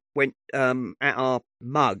 I went at our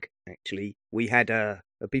mug actually. We had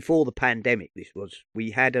before the pandemic. We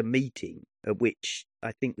had a meeting at which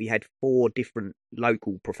I think we had 4 different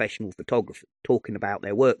local professional photographers talking about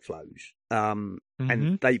their workflows. And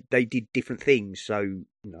they did different things. So,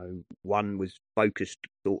 one was focused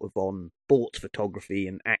sort of on sports photography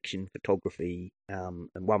and action photography, and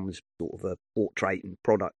one was sort of a portrait and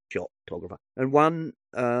product shot photographer. And one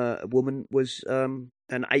woman was an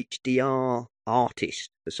HDR artist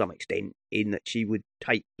to some extent, in that she would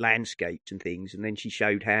take landscapes and things, and then she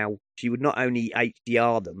showed how she would not only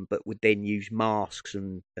HDR them, but would then use masks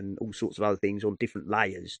and all sorts of other things on different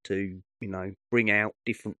layers to, bring out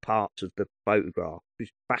different parts of the photograph. It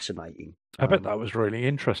was fascinating. I bet that was really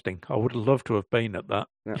interesting. I would have loved to have been at that.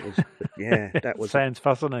 That was, that was sounds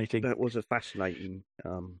fascinating. That was a fascinating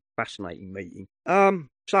meeting.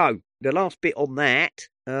 So the last bit on that,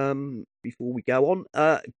 before we go on,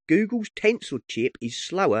 Google's Tensor chip is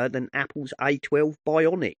slower than Apple's A12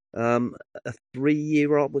 Bionic. A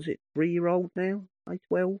 3-year-old, was it 3-year-old now?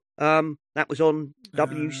 A12. That was on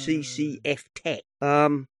WCCF Tech.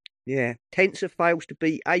 Tensor fails to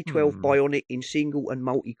beat A12 Bionic in single and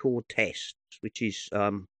multi-core tests, which is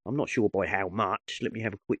I'm not sure by how much. Let me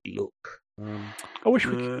have a quick look. I wish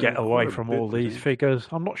we could get away from all these figures.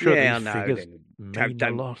 I'm not sure these figures mean a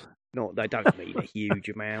lot. No, they don't mean a huge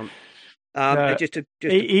amount.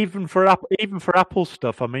 Even for Apple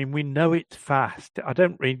stuff, I mean, we know it's fast. I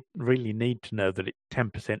don't really need to know that it's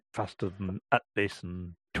 10% faster than at this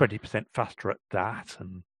and 20% faster at that.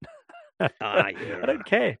 And I don't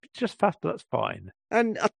care. If it's just faster, that's fine.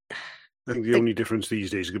 And I think the only difference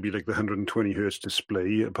these days is going to be like the 120 hertz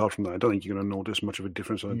display. Apart from that, I don't think you're going to notice much of a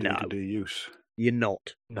difference on a day-to-day use. You're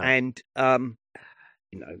not. No. And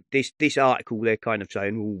this article, they're kind of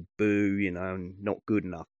saying, "Oh, boo," and not good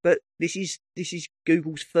enough. But this is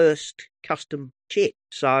Google's first custom chip,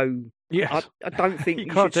 so yes. I don't think you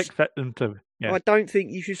can't expect them to. Yeah. I don't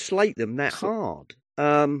think you should slate them that hard.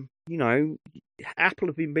 Apple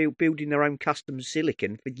have been building their own custom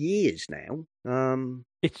silicon for years now.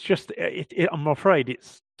 It's just, I'm afraid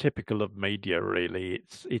it's typical of media, really.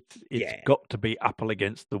 It's got to be Apple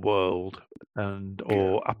against the world,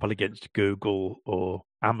 or Apple against Google or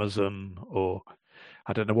Amazon, or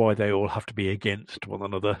I don't know why they all have to be against one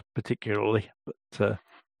another particularly. But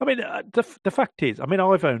I mean, the fact is, I mean,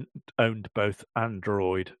 I've owned both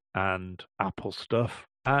Android and Apple stuff,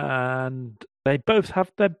 and they both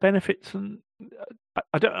have their benefits, and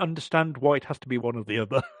I don't understand why it has to be one or the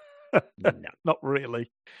other. No. Not really.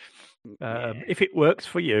 If it works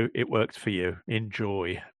for you, it works for you.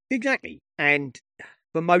 Enjoy. Exactly. And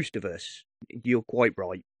for most of us, you're quite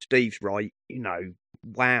right. Steve's right.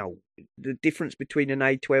 Wow. The difference between an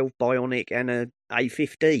A12 Bionic and an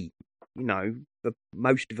A15, for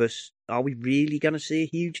most of us, are we really going to see a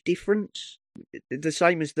huge difference? The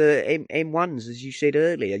same as the M1s, as you said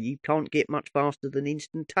earlier. You can't get much faster than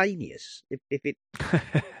instantaneous. If it, as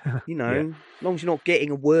long as you're not getting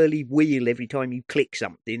a whirly wheel every time you click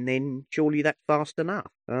something, then surely that's fast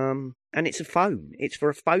enough. And it's a phone. It's for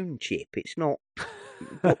a phone chip. It's not.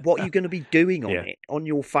 What are you going to be doing on it, on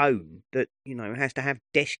your phone, that has to have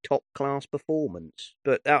desktop class performance?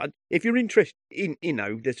 But if you're interested in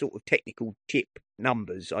the sort of technical chip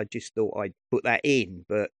numbers, I just thought I'd put that in.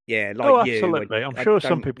 But absolutely. I'm sure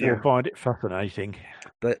some people will find it fascinating.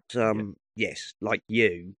 But yes, like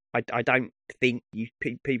you, I don't think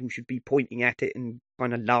people should be pointing at it and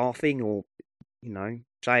kind of laughing or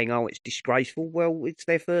saying, "Oh, it's disgraceful." Well, it's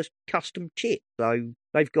their first custom chip, so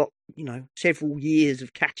they've got several years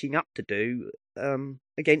of catching up to do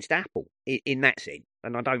against Apple in that sense.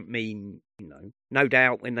 And I don't mean no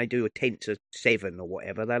doubt when they do a Tensor 7 or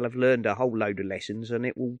whatever, they'll have learned a whole load of lessons, and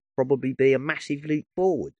it will probably be a massive leap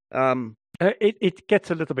forward. It gets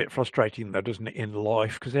a little bit frustrating, though, doesn't it, in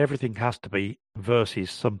life, because everything has to be versus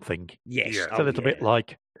something. Yes, it's a little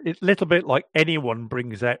bit like anyone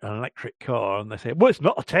brings out an electric car and they say, "Well, it's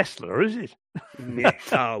not a Tesla, is it?" Yeah.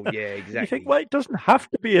 Oh, yeah, exactly. You think, well, it doesn't have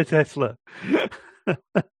to be a Tesla.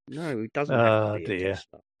 No, it doesn't have to be a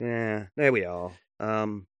Tesla. Yeah, there we are.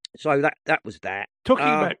 So that was that.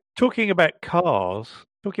 Talking about cars.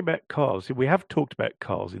 We have talked about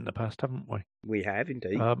cars in the past, haven't we? We have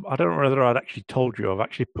indeed. I don't know whether I'd actually told you. I've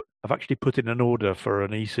actually put in an order for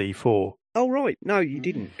an EC4. Oh right, no, you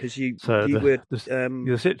didn't, because I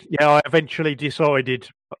eventually decided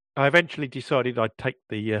I'd take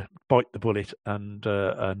bite the bullet, and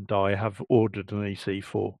I have ordered an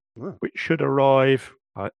EC4, which should arrive.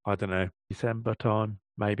 I don't know, December time.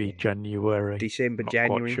 Maybe January. December, Not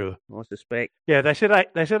January, quite sure. I suspect. Yeah, they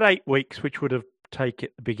said 8 weeks, which would have taken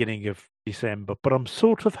it the beginning of December. But I'm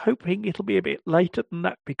sort of hoping it'll be a bit later than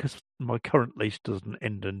that, because my current lease doesn't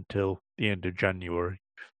end until the end of January.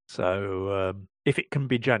 So if it can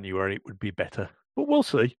be January, it would be better. But we'll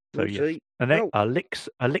see. So We'll see. An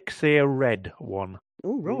Elixir Red one.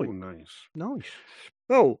 Oh right, nice.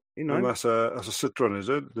 Well, And that's a Citroen, is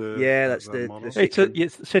it? That's the Citroen.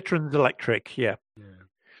 It's Citroen's electric, yeah.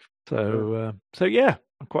 So yeah,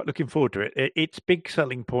 I'm quite looking forward to it. Its big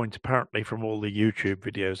selling point, apparently, from all the YouTube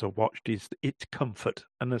videos I've watched, is its comfort.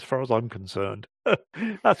 And as far as I'm concerned,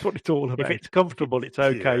 that's what it's all about. If it's comfortable, it's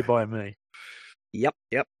okay by me. Yep.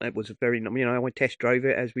 It was a very, I test drove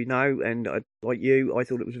it, as we know, and like you, I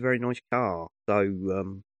thought it was a very nice car.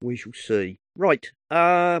 So we shall see. Right.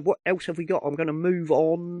 What else have we got? I'm going to move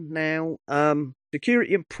on now.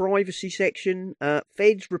 Security and privacy section.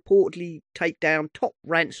 Feds reportedly take down top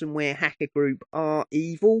ransomware hacker group Are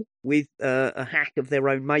Evil with a hack of their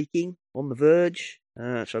own making on The Verge.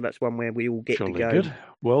 So that's one where we all get to go. Good.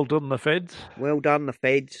 Well done, the Feds. Well done, the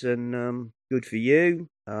Feds, and good for you.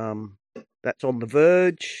 That's on The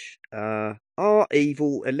Verge. Are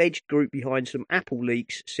Evil, alleged group behind some Apple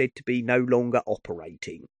leaks, said to be no longer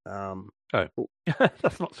operating.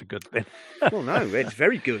 That's not so good then. Well, no, it's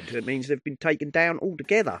very good. It means they've been taken down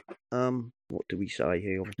altogether. What do we say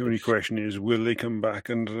here? The only question is, will they come back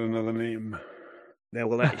under another name? Yeah,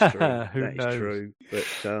 well, that is true. Who knows? Is true. But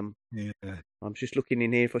I'm just looking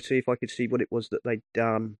in here if I could see what it was that they'd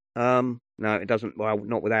done. No, it doesn't. Well,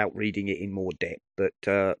 not without reading it in more depth. But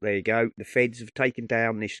there you go. The Feds have taken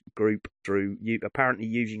down this group through apparently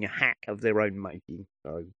using a hack of their own making.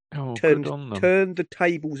 So turned the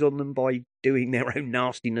tables on them by doing their own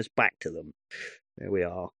nastiness back to them. There we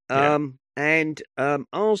are. Yeah. And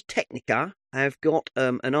Ars Technica have got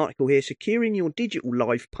an article here, Securing Your Digital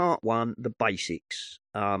Life, Part 1, The Basics,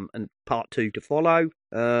 and Part 2 to follow.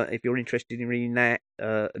 If you're interested in reading that,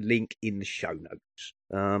 link in the show notes.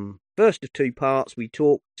 first of two parts, we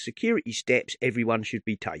talk security steps everyone should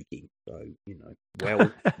be taking. So,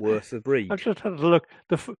 well worth a read. I've just had a look.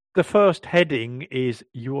 The first heading is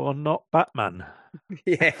 "You are not Batman."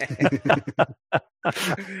 Yeah.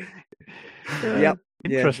 Yep.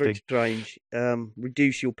 Interesting. Very strange.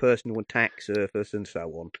 Reduce your personal attack surface and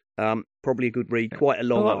so on. Probably a good read. Quite a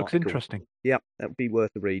long that article. looks interesting. Yep, that would be worth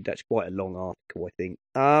a read. That's quite a long article, I think.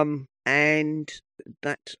 And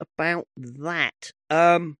that's about that.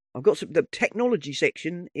 I've got the technology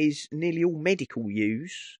section is nearly all medical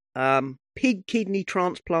use. Pig kidney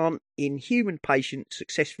transplant in human patients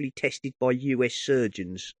successfully tested by US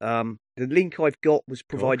surgeons. The link I've got was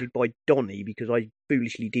provided by Donny because I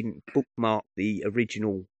foolishly didn't bookmark the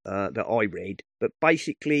original that I read. But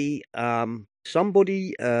basically,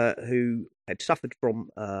 somebody who had suffered from,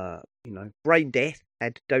 brain death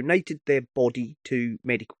had donated their body to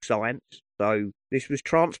medical science. So this was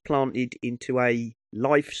transplanted into a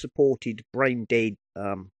life-supported, brain-dead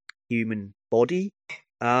human body.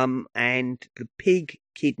 And the pig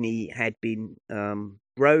kidney had been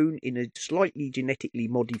grown in a slightly genetically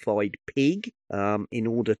modified pig in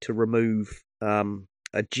order to remove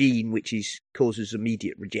a gene which causes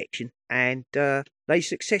immediate rejection. And they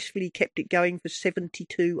successfully kept it going for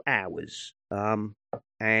 72 hours. And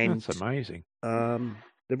that's amazing.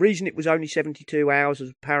 The reason it was only 72 hours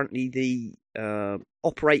was apparently the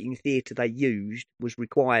operating theatre they used was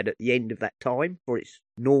required at the end of that time for its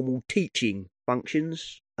normal teaching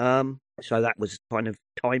functions. So that was kind of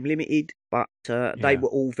time limited, but they were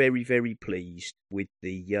all very, very pleased with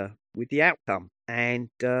the outcome. And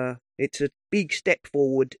it's a big step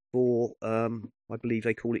forward for, I believe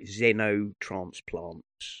they call it xenotransplants.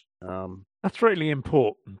 That's really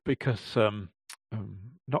important because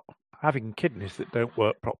not having kidneys that don't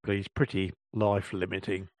work properly is pretty life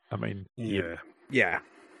limiting. I mean, very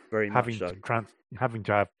much so. Having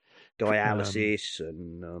to have dialysis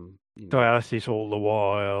and dialysis all the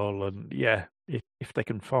while, and if they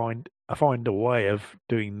can find a way of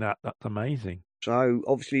doing that, that's amazing. So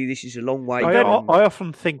obviously this is a long way. I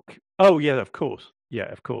often think, of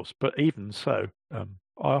course, but even so, I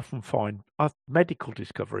often find medical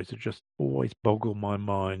discoveries are just always boggle my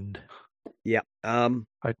mind. Yeah. I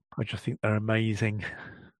just think they're amazing.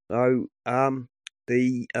 So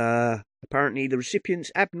apparently the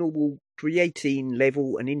recipient's abnormal creatine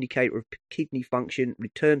level, an indicator of kidney function,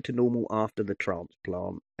 returned to normal after the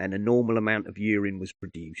transplant, and a normal amount of urine was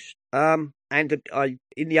produced. And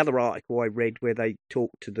in the other article I read where they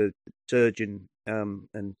talked to the surgeon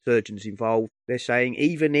and surgeons involved, they're saying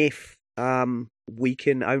even if we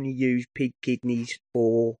can only use pig kidneys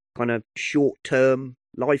for kind of short-term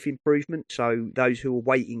life improvement, so those who are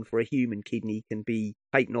waiting for a human kidney can be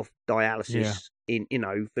taken off dialysis in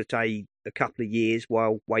for say a couple of years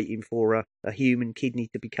while waiting for a human kidney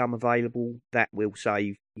to become available. That will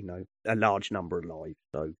save a large number of lives.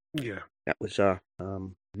 So that was a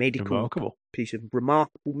remarkable piece of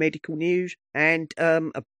remarkable medical news. And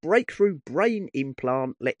a breakthrough brain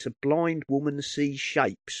implant lets a blind woman see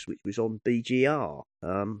shapes, which was on BGR.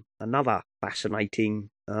 Another fascinating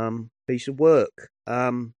piece of work.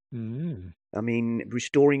 I mean,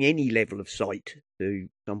 restoring any level of sight to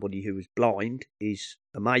somebody who is blind is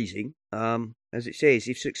amazing. As it says,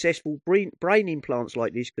 if successful, brain implants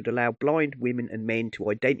like this could allow blind women and men to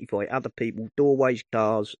identify other people, doorways,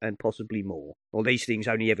 cars, and possibly more. Well, these things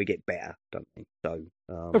only ever get better, don't they? So,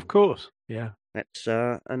 of course, yeah. That's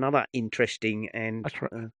another interesting and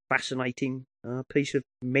fascinating piece of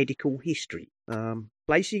medical history.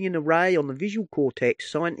 Placing an array on the visual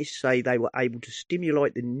cortex, scientists say they were able to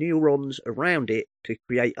stimulate the neurons around it to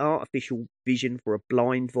create artificial vision for a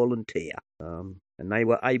blind volunteer. And they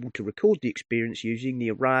were able to record the experience using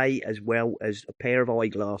the array as well as a pair of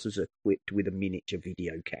eyeglasses equipped with a miniature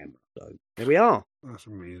video camera. So there we are. That's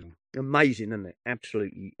amazing. Amazing, isn't it?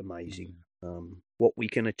 Absolutely amazing. What we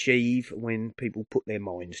can achieve when people put their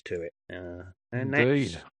minds to it. And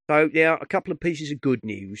indeed. So, a couple of pieces of good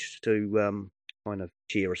news to kind of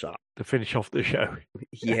cheer us up. To finish off the show.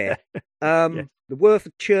 Yeah. The worth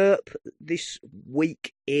of chirp this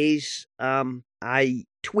week is a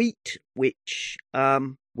tweet which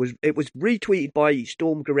was retweeted by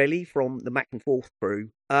Storm Gorelli from the Mac and Forth crew.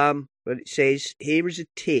 But it says, here is a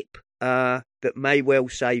tip. that may well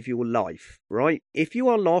save your life, right? If you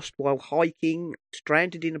are lost while hiking,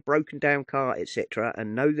 stranded in a broken down car, etc.,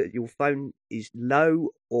 and know that your phone is low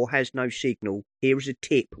or has no signal, here is a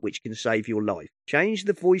tip which can save your life. Change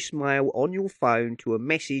the voicemail on your phone to a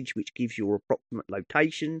message which gives your approximate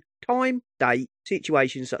location, time, date,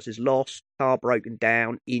 situations such as lost, car broken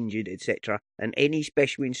down, injured, etc., and any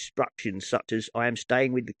special instructions such as I am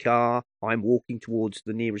staying with the car, I'm walking towards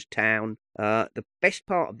the nearest town. The best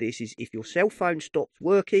part of this is if your cell phone stops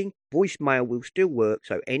working, voicemail will still work,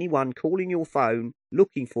 so anyone calling your phone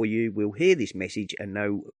looking for you will hear this message and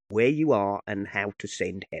know where you are and how to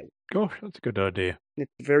send help. Gosh, that's a good idea. It's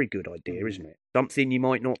a very good idea, isn't it? Something you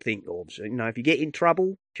might not think of. So, if you get in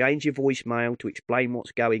trouble, change your voicemail to explain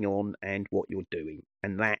what's going on and what you're doing.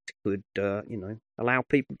 And that could, allow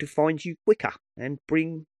people to find you quicker and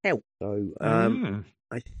bring help. So,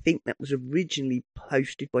 I think that was originally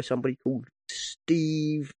posted by somebody called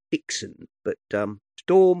Steve Dixon. But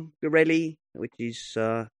Storm Gorelli, which is,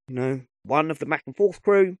 one of the Mac and Forth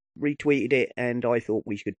crew, retweeted it, and I thought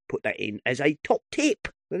we should put that in as a top tip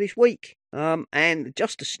for this week. And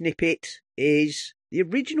just a snippet is the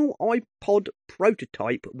original iPod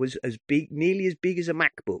prototype was nearly as big as a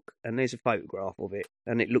MacBook, and there's a photograph of it,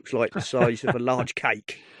 and it looks like the size of a large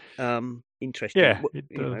cake. Interesting. Yeah,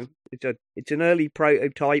 it does. It's an early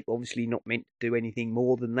prototype, obviously not meant to do anything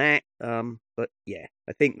more than that. But yeah,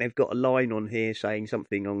 I think they've got a line on here saying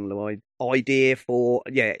something on the line. Idea for,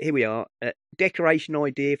 here we are, decoration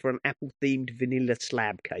idea for an apple-themed vanilla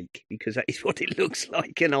slab cake, because that is what it looks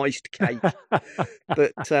like, an iced cake.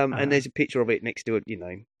 But and there's a picture of it next to it,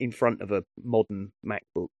 in front of a modern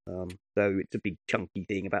MacBook. So it's a big chunky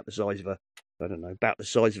thing about the size of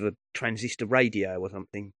a transistor radio or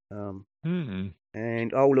something.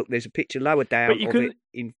 And look, there's a picture lower down of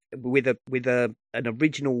it with an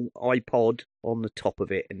original iPod on the top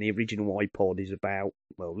of it, and the original iPod is about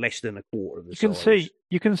less than a quarter of the size.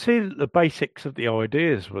 You can see that the basics of the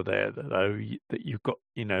ideas were there, though. That you've got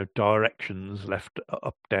directions, left,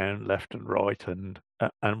 up, down, left, and right, and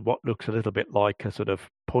what looks a little bit like a sort of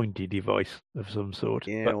pointy device of some sort.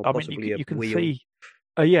 Yeah, but, or possibly you can wheel. see.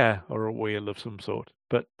 Or a wheel of some sort.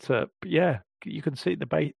 But yeah, you can see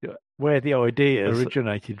where the idea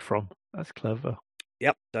originated from. That's clever.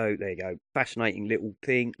 Yep. So there you go. Fascinating little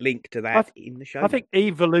thing. Link to that in the show. I think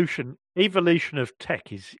evolution of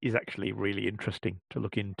tech is actually really interesting to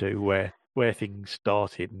look into, where things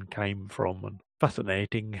started and came from, and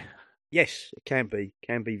fascinating. Yes, it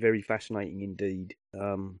can be very fascinating indeed.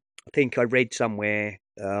 I think I read somewhere,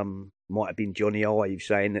 might have been Johnny Ive,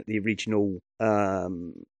 saying that the original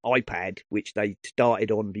iPad, which they started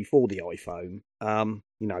on before the iPhone,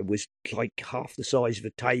 was like half the size of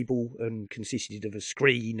a table and consisted of a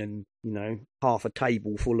screen and, half a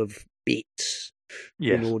table full of bits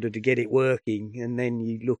in order to get it working. And then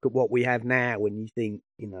you look at what we have now and you think,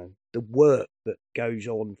 the work that goes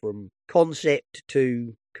on from concept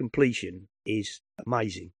to completion is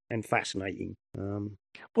amazing and fascinating.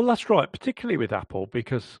 Well, that's right, particularly with Apple,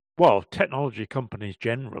 because technology companies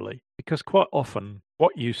generally, because quite often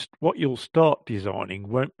what you'll start designing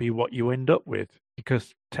won't be what you end up with,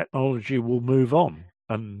 because technology will move on,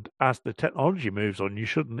 and as the technology moves on, you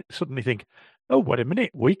shouldn't suddenly think, oh, wait a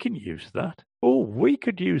minute, we can use that. Oh, we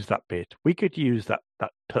could use that bit. We could use that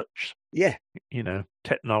touch. Yeah,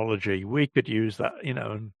 technology. We could use that.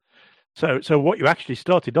 And so what you actually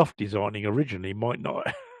started off designing originally might not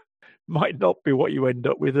be what you end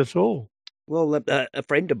up with at all. Well, a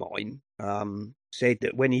friend of mine said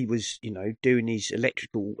that when he was, doing his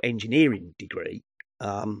electrical engineering degree,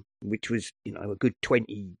 which was, a good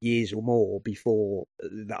 20 years or more before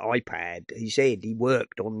the iPad, he said he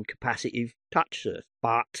worked on capacitive touch surface,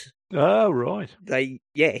 but right, they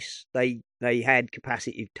had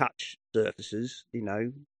capacitive touch surfaces,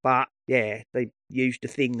 but yeah, they used a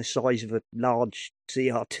thing the size of a large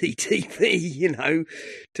CRT TV,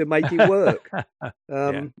 to make it work.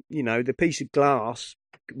 The piece of glass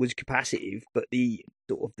was capacitive, but the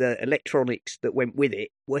sort of the electronics that went with it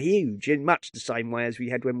were huge, in much the same way as we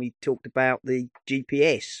had when we talked about the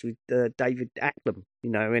GPS with David Acklem,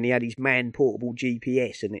 and he had his man portable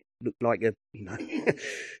GPS, and it looked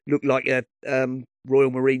like a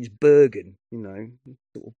Royal Marines Bergen,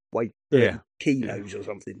 sort of weighed 30 kilos or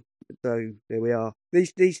something. So there we are.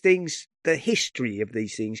 These things, the history of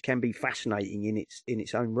these things can be fascinating in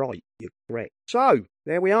its own right. You're correct. So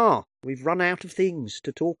there we are. We've run out of things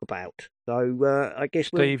to talk about. So I guess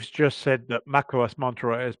Steve's just said that macOS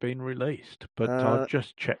Monterey has been released, but I've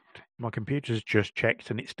just checked. My computer's just checked,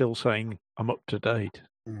 and it's still saying I'm up to date.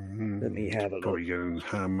 Mm-hmm. Let me have a look. Probably getting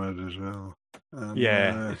hammered as well.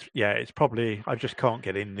 And, it's probably I just can't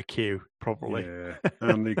get in the queue probably. Yeah,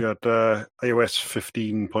 and they got iOS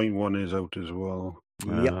 15.1 is out as well.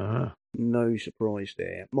 Yep. No surprise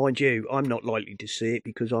there. Mind you, I'm not likely to see it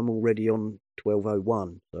because I'm already on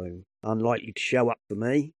 12.01, so unlikely to show up for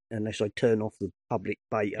me unless I turn off the public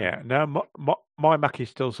beta. Yeah, no, my Mac is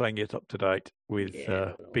still saying it's up to date with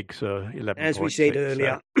Big Sur 11.6. As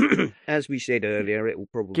we said earlier, it will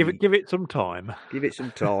probably give it some time. Give it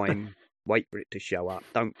some time. Wait for it to show up.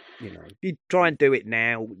 Don't, if you try and do it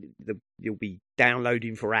now, you'll be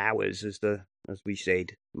downloading for hours, as we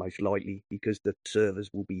said, most likely, because the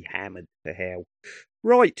servers will be hammered to hell.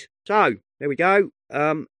 Right, so there we go.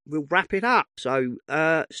 We'll wrap it up. So,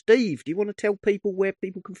 Steve, do you want to tell people where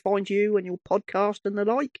people can find you and your podcast and the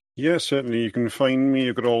like? Yeah, certainly. You can find me.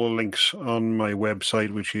 You've got all the links on my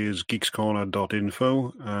website, which is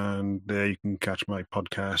geekscorner.info, and there you can catch my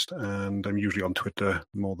podcast, and I'm usually on Twitter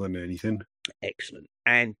more than anything. Excellent.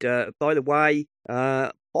 And by the way,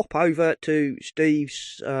 hop over to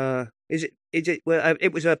Steve's. Well,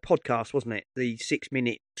 it was a podcast, wasn't it? The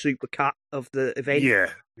 6-minute supercut of the event.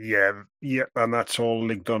 Yeah, and that's all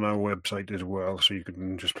linked on our website as well, so you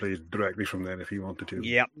can just play it directly from there if you wanted to.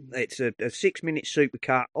 Yep, it's a 6-minute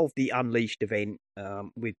supercut of the Unleashed event,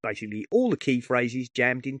 with basically all the key phrases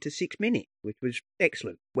jammed into 6 minutes, which was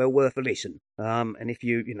excellent, well worth a listen. And if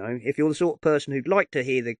you're the sort of person who'd like to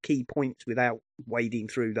hear the key points without wading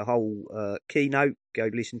through the whole keynote, go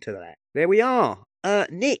listen to that. There we are.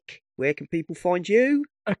 Nick, where can people find you?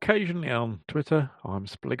 Occasionally on Twitter, I'm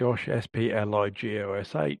Spligosh,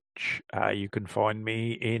 SPLIGOSH. You can find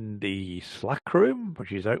me in the Slack room,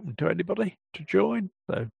 which is open to anybody to join.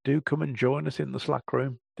 So do come and join us in the Slack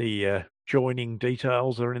room. The joining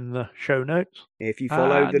details are in the show notes. If you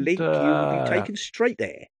follow the link, you will be taken straight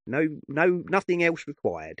there. Nothing else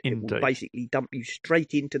required. Indeed. It will basically dump you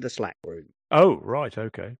straight into the Slack room. Oh, right,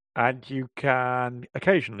 okay. And you can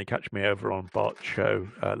occasionally catch me over on Bart's show,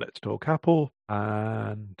 Let's Talk Apple,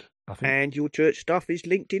 and I think... And your church stuff is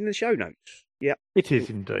linked in the show notes. Yep. It is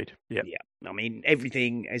indeed, yep. Yeah. I mean,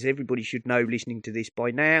 everything, as everybody should know listening to this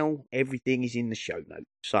by now, everything is in the show notes.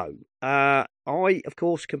 So, I, of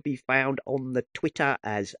course, can be found on the Twitter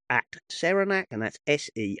as @Serenak, and that's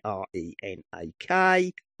SERENAK.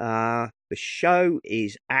 The show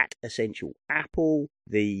is @Essential Apple.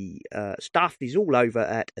 The stuff is all over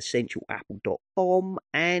at essentialapple.com,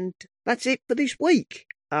 and that's it for this week.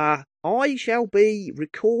 I shall be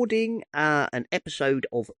recording an episode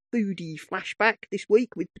of Foodie Flashback this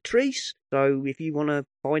week with Patrice. So if you want to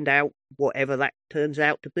find out whatever that turns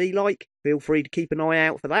out to be like, feel free to keep an eye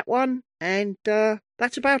out for that one. And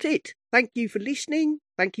that's about it. Thank you for listening.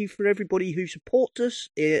 Thank you for everybody who supports us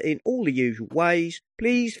in all the usual ways.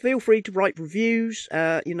 Please feel free to write reviews,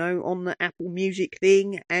 on the Apple Music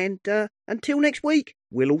thing. And until next week,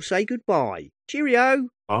 we'll all say goodbye. Cheerio.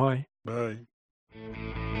 Bye. Bye.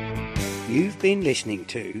 You've been listening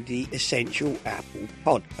to the Essential Apple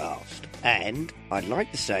podcast, and I'd like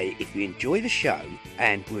to say if you enjoy the show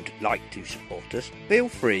and would like to support us, feel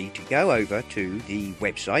free to go over to the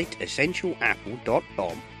website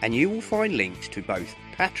essentialapple.com, and you will find links to both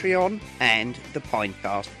Patreon and the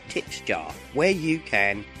Pinecast Tips Jar, where you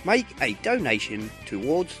can make a donation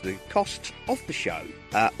towards the costs of the show,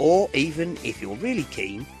 or even if you're really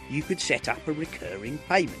keen, you could set up a recurring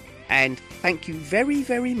payment. And thank you very,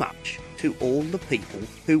 very much to all the people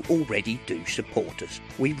who already do support us.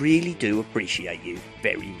 We really do appreciate you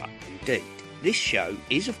very much indeed. This show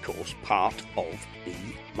is, of course, part of the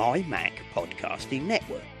My Mac podcasting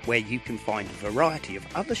network, where you can find a variety of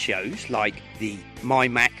other shows like the My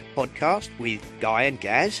Mac podcast with Guy and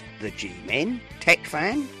Gaz, the G-Men, Tech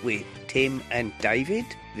Fan with Tim and David,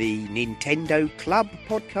 the Nintendo Club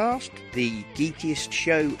podcast, the geekiest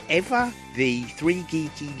show ever, the Three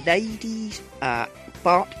Geeky Ladies,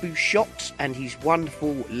 Bart Bouchotte and his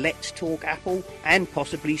wonderful Let's Talk Apple, and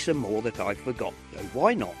possibly some more that I've forgotten. So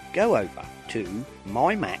why not go over to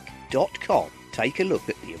mymac.com, take a look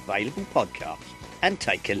at the available podcasts, and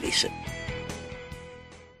take a listen.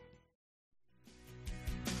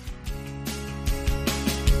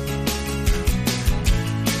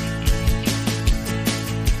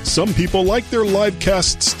 Some people like their live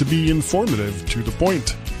casts to be informative, to the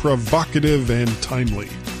point, provocative, and timely.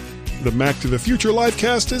 The Mac to the Future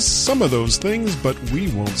livecast is some of those things, but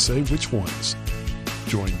we won't say which ones.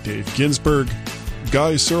 Join Dave Ginsburg,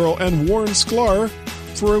 Guy Searle, and Warren Sklar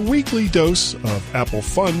for a weekly dose of Apple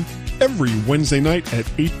fun every Wednesday night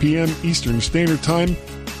at 8 p.m. Eastern Standard Time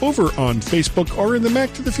over on Facebook or in the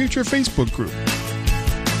Mac to the Future Facebook group.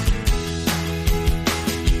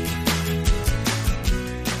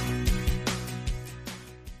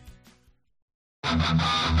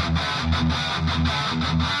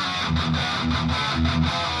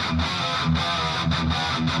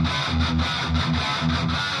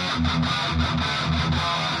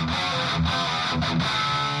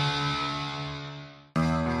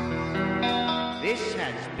 This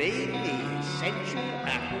has been the Essential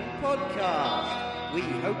Apple Podcast. We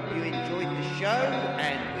hope you enjoyed the show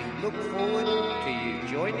and we look forward to you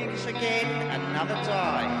joining us again another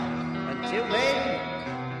time. Until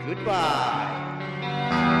then, goodbye.